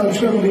wonderful fellow that's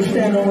going to be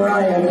standing where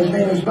I am. His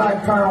name is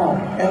Mac Caron.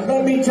 And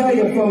let me tell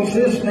you, folks,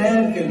 this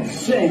man can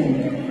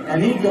sing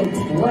and he can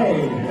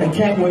play. I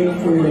can't wait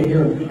for you to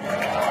hear it.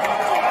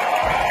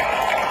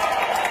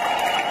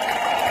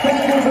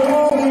 Thank you for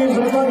all these. I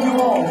love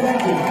you all.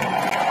 Thank you.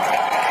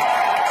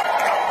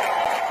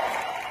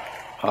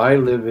 I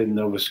live in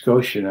Nova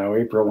Scotia now.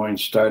 April Wine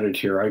started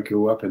here. I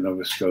grew up in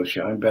Nova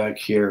Scotia. I'm back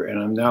here, and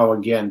I'm now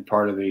again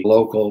part of the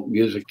local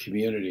music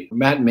community.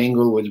 Matt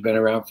Minglewood's been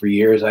around for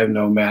years. I've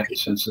known Matt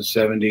since the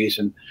 70s,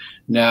 and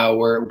now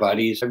we're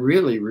buddies. I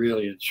really,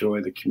 really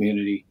enjoy the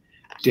community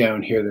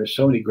down here. There's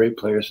so many great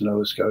players in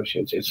Nova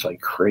Scotia. It's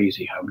like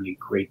crazy how many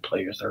great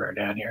players there are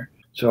down here.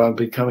 So I'm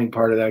becoming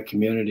part of that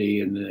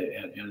community, and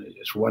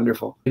it's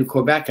wonderful. In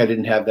Quebec, I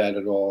didn't have that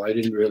at all. I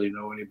didn't really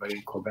know anybody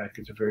in Quebec.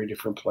 It's a very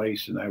different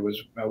place, and I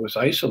was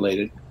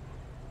isolated.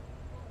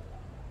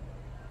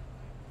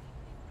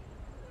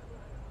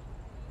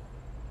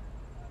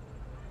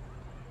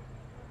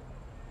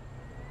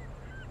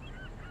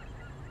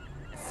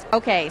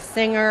 Okay,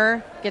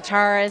 singer,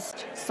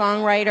 guitarist,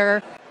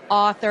 songwriter,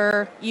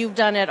 author, you've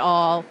done it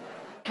all.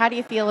 How do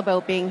you feel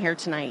about being here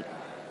tonight?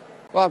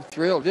 Well, I'm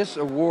thrilled. This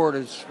award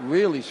is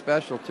really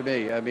special to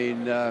me. I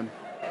mean,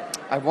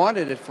 I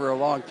wanted it for a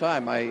long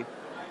time. My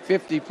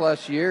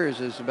 50-plus years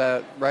is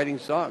about writing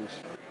songs.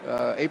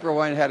 April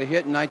Wine had a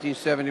hit in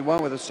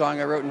 1971 with a song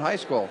I wrote in high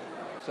school.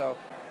 So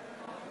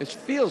it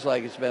feels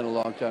like it's been a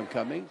long time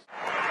coming.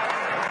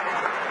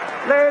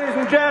 Ladies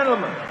and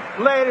gentlemen,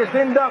 latest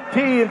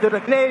inductee into the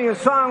Canadian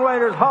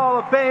Songwriters Hall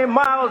of Fame,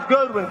 Myles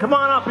Goodwyn. Come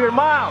on up here,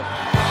 Myles.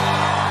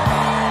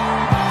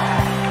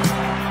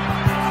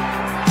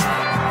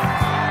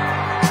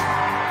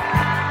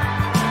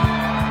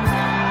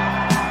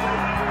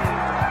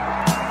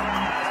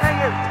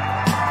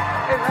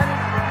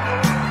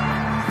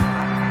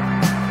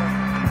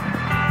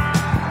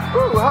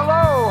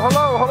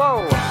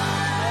 Hello.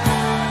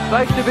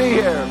 Nice to be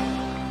here.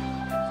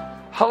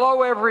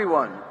 Hello,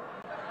 everyone.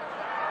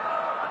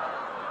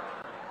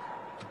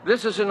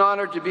 This is an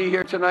honor to be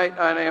here tonight,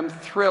 and I am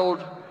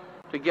thrilled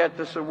to get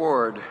this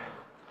award.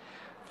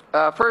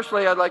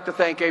 Firstly, I'd like to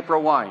thank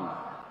April Wine.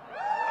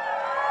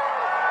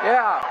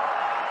 Yeah.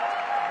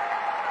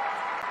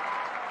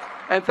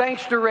 And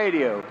thanks to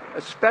radio,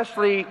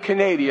 especially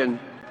Canadian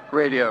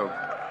radio,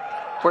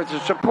 for the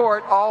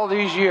support all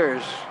these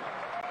years.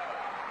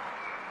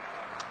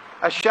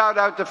 A shout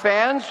out to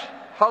fans.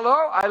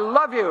 Hello, I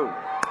love you.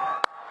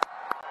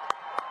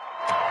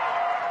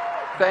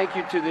 Thank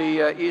you to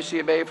the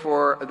ECMA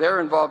for their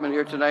involvement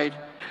here tonight.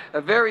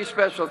 A very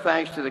special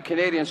thanks to the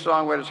Canadian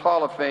Songwriters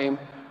Hall of Fame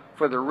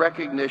for the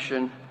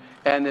recognition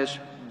and this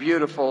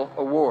beautiful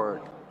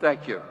award.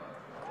 Thank you.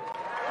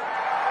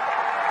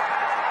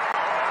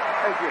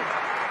 Thank you.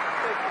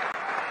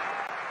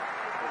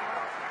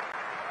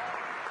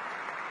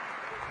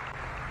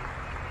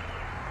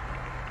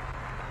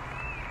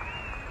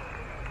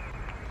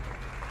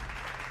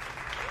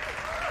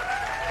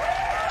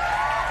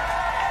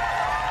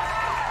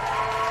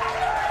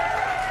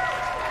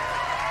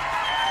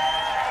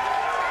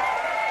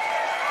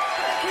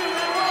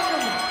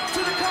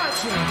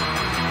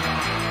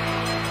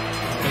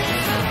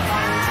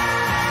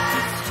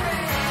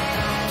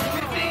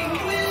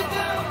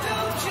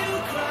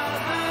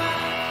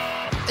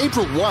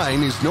 April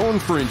Wine is known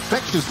for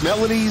infectious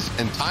melodies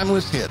and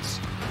timeless hits,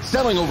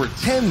 selling over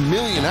 10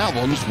 million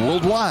albums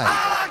worldwide.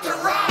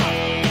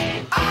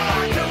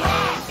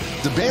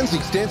 The band's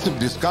extensive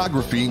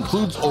discography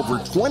includes over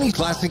 20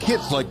 classic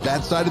hits like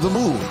Bad Side of the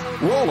Moon,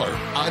 Roller,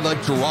 I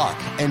Like to Rock,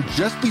 and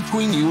Just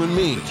Between You and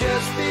Me.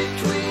 Just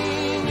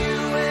between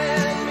you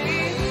and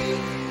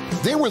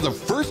me. They were the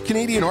first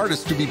Canadian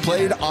artists to be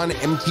played on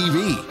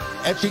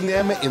MTV, etching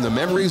them in the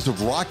memories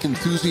of rock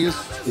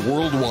enthusiasts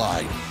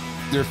worldwide.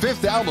 Their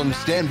fifth album,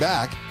 Stand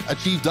Back,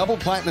 achieved double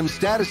platinum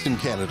status in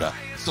Canada,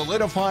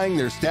 solidifying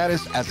their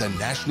status as a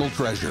national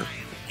treasure.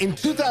 In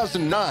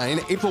 2009,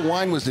 April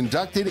Wine was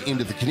inducted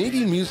into the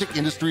Canadian Music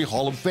Industry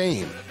Hall of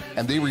Fame,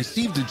 and they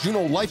received a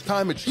Juno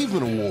Lifetime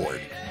Achievement Award.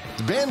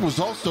 The band was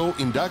also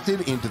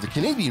inducted into the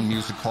Canadian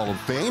Music Hall of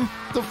Fame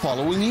the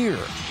following year.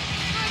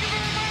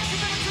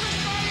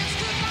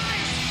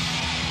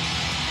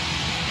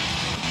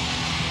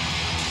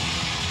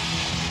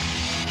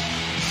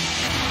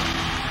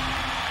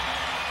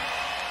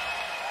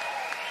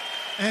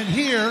 And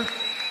here,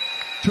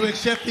 to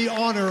accept the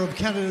honor of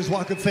Canada's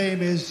Walk of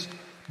Fame is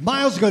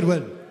Myles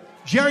Goodwyn,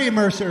 Jerry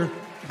Mercer,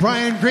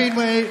 Brian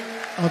Greenway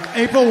of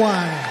April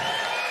Wine.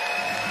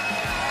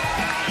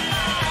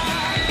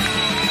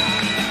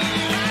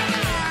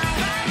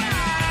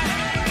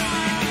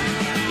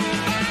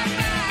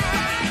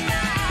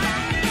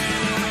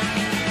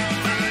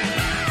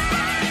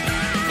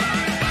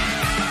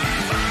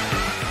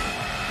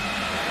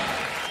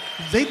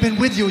 They've been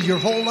with you your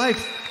whole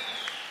life.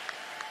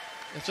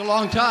 It's a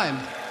long time.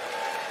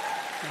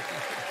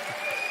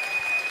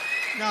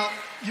 Now,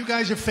 you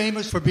guys are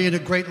famous for being a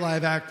great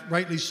live act,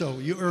 rightly so.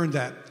 You earned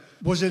that.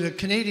 Was it a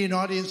Canadian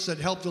audience that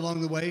helped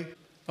along the way?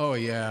 Oh,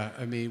 yeah.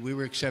 I mean, we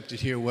were accepted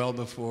here well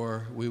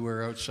before we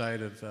were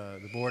outside of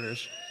the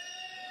borders.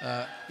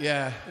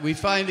 Yeah, we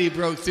finally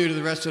broke through to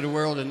the rest of the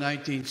world in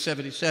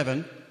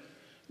 1977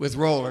 with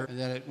Roller, and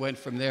then it went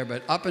from there.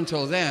 But up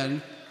until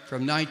then,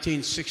 from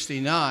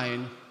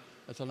 1969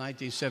 until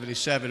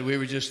 1977, we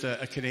were just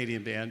a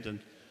Canadian band,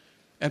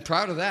 and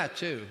proud of that,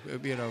 too.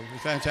 You know,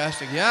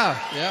 fantastic.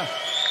 Yeah.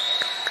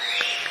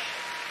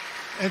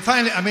 And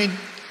finally, I mean,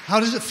 how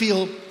does it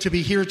feel to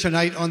be here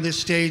tonight on this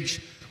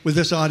stage with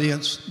this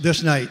audience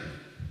this night?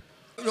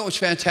 No, it's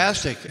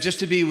fantastic. Just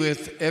to be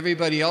with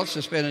everybody else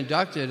that's been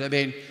inducted. I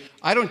mean,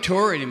 I don't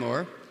tour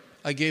anymore.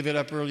 I gave it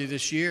up early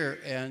this year,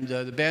 and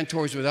the band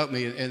tours without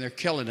me, and they're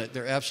killing it.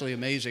 They're absolutely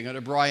amazing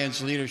under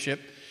Brian's leadership.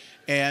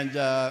 And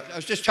I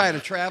was just tired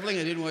of traveling.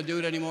 I didn't want to do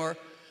it anymore.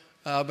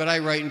 But I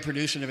write and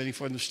produce and everything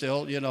for them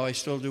still. You know, I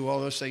still do all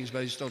those things, but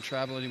I just don't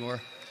travel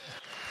anymore.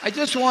 I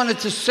just wanted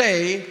to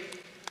say,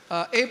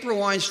 April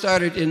Wine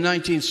started in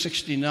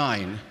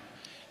 1969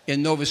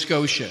 in Nova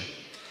Scotia.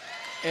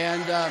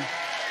 And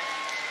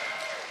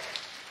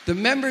The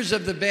members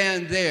of the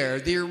band there,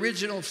 the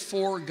original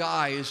 4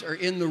 guys, are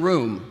in the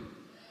room.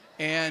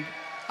 And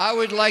I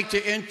would like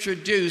to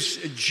introduce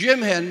Jim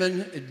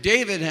Henman,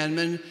 David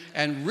Henman,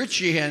 and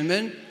Richie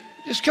Henman.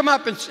 Just come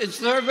up and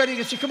everybody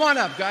gets you. Come on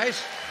up,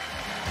 guys.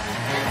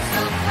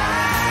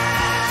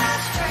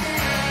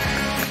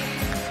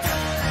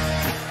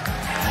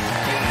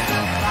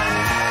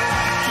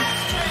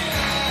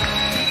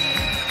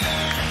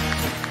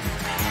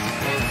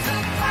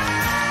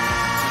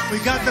 We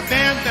got the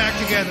band back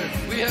together.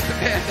 We have the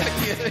band back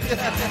together.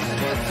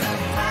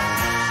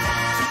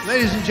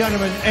 Ladies and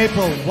gentlemen,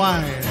 April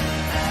Wine.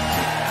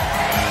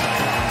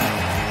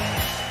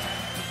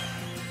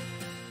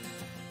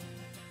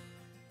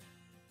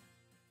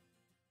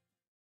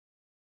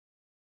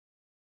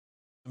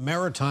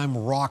 Maritime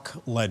rock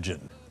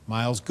legend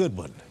Myles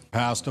Goodwyn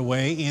passed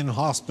away in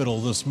hospital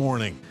this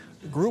morning.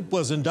 The group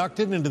was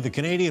inducted into the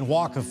Canadian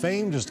Walk of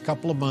Fame just a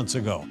couple of months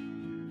ago.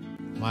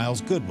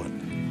 Myles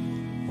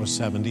Goodwyn was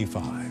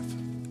 75.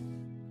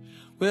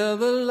 Well,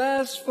 the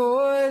last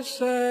voice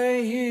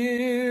I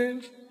hear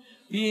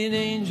be an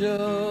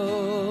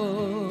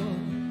angel.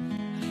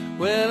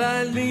 Well,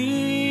 I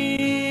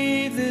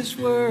leave this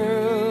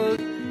world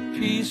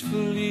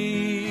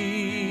peacefully.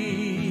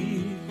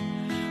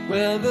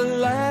 Well, the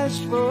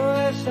last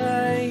voice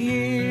I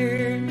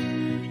hear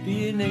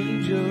be an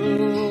angel,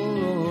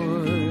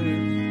 Lord,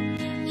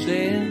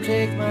 saying,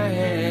 take my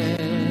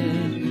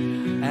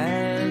hand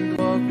and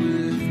walk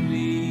with me.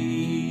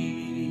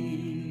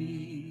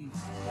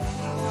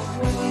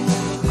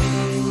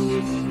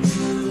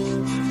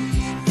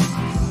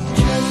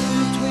 Just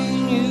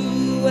between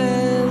you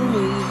and me.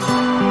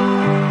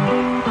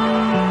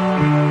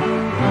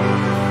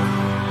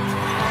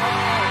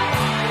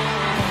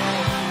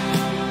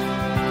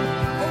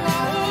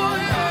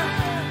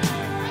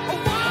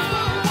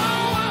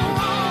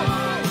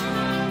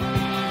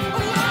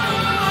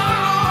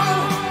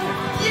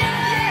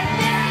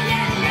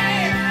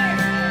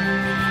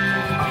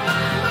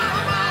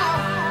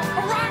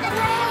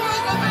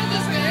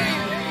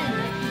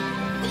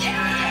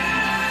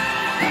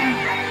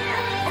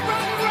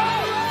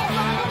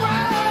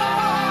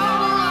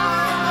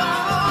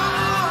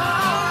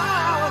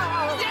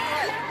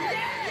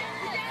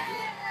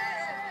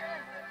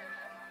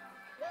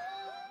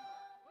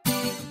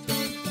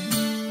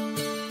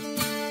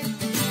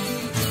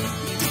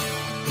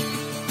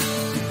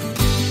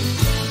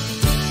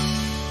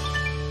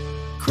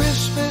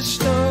 Christmas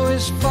snow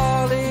is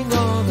falling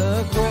on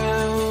the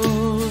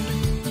ground.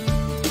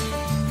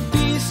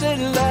 Peace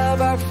and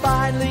love are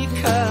finally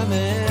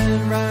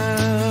coming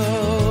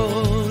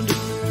round.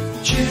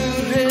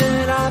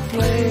 Children are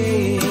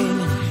playing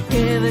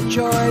in a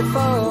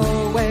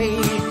joyful way.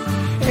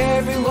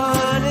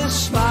 Everyone is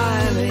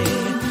smiling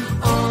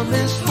on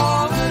this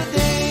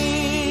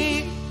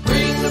holiday.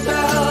 Ring the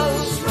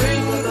bells,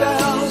 ring the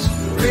bells,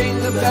 ring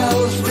the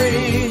bells,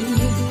 ring.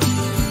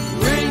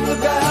 Ring the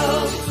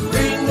bells,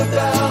 ring the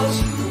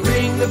bells,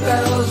 ring the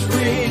bells,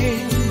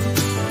 ring.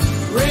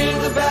 Ring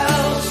the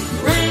bells,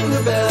 ring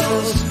the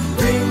bells,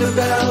 ring the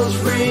bells,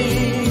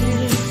 ring.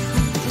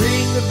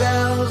 Ring the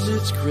bells,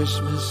 it's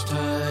Christmas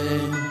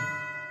time.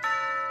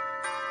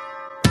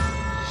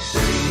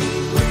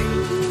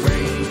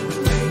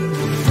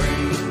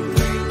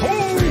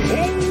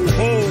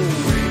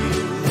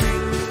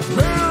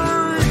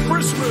 Merry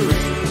Christmas,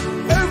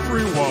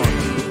 everyone!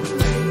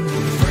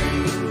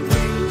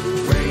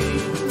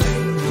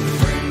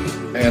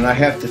 And I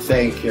have to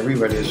thank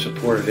everybody who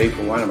supported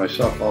April Wine and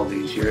myself all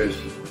these years.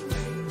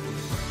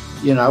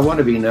 You know, I want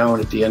to be known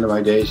at the end of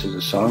my days as a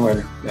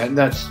songwriter, and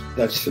that's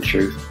the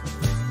truth.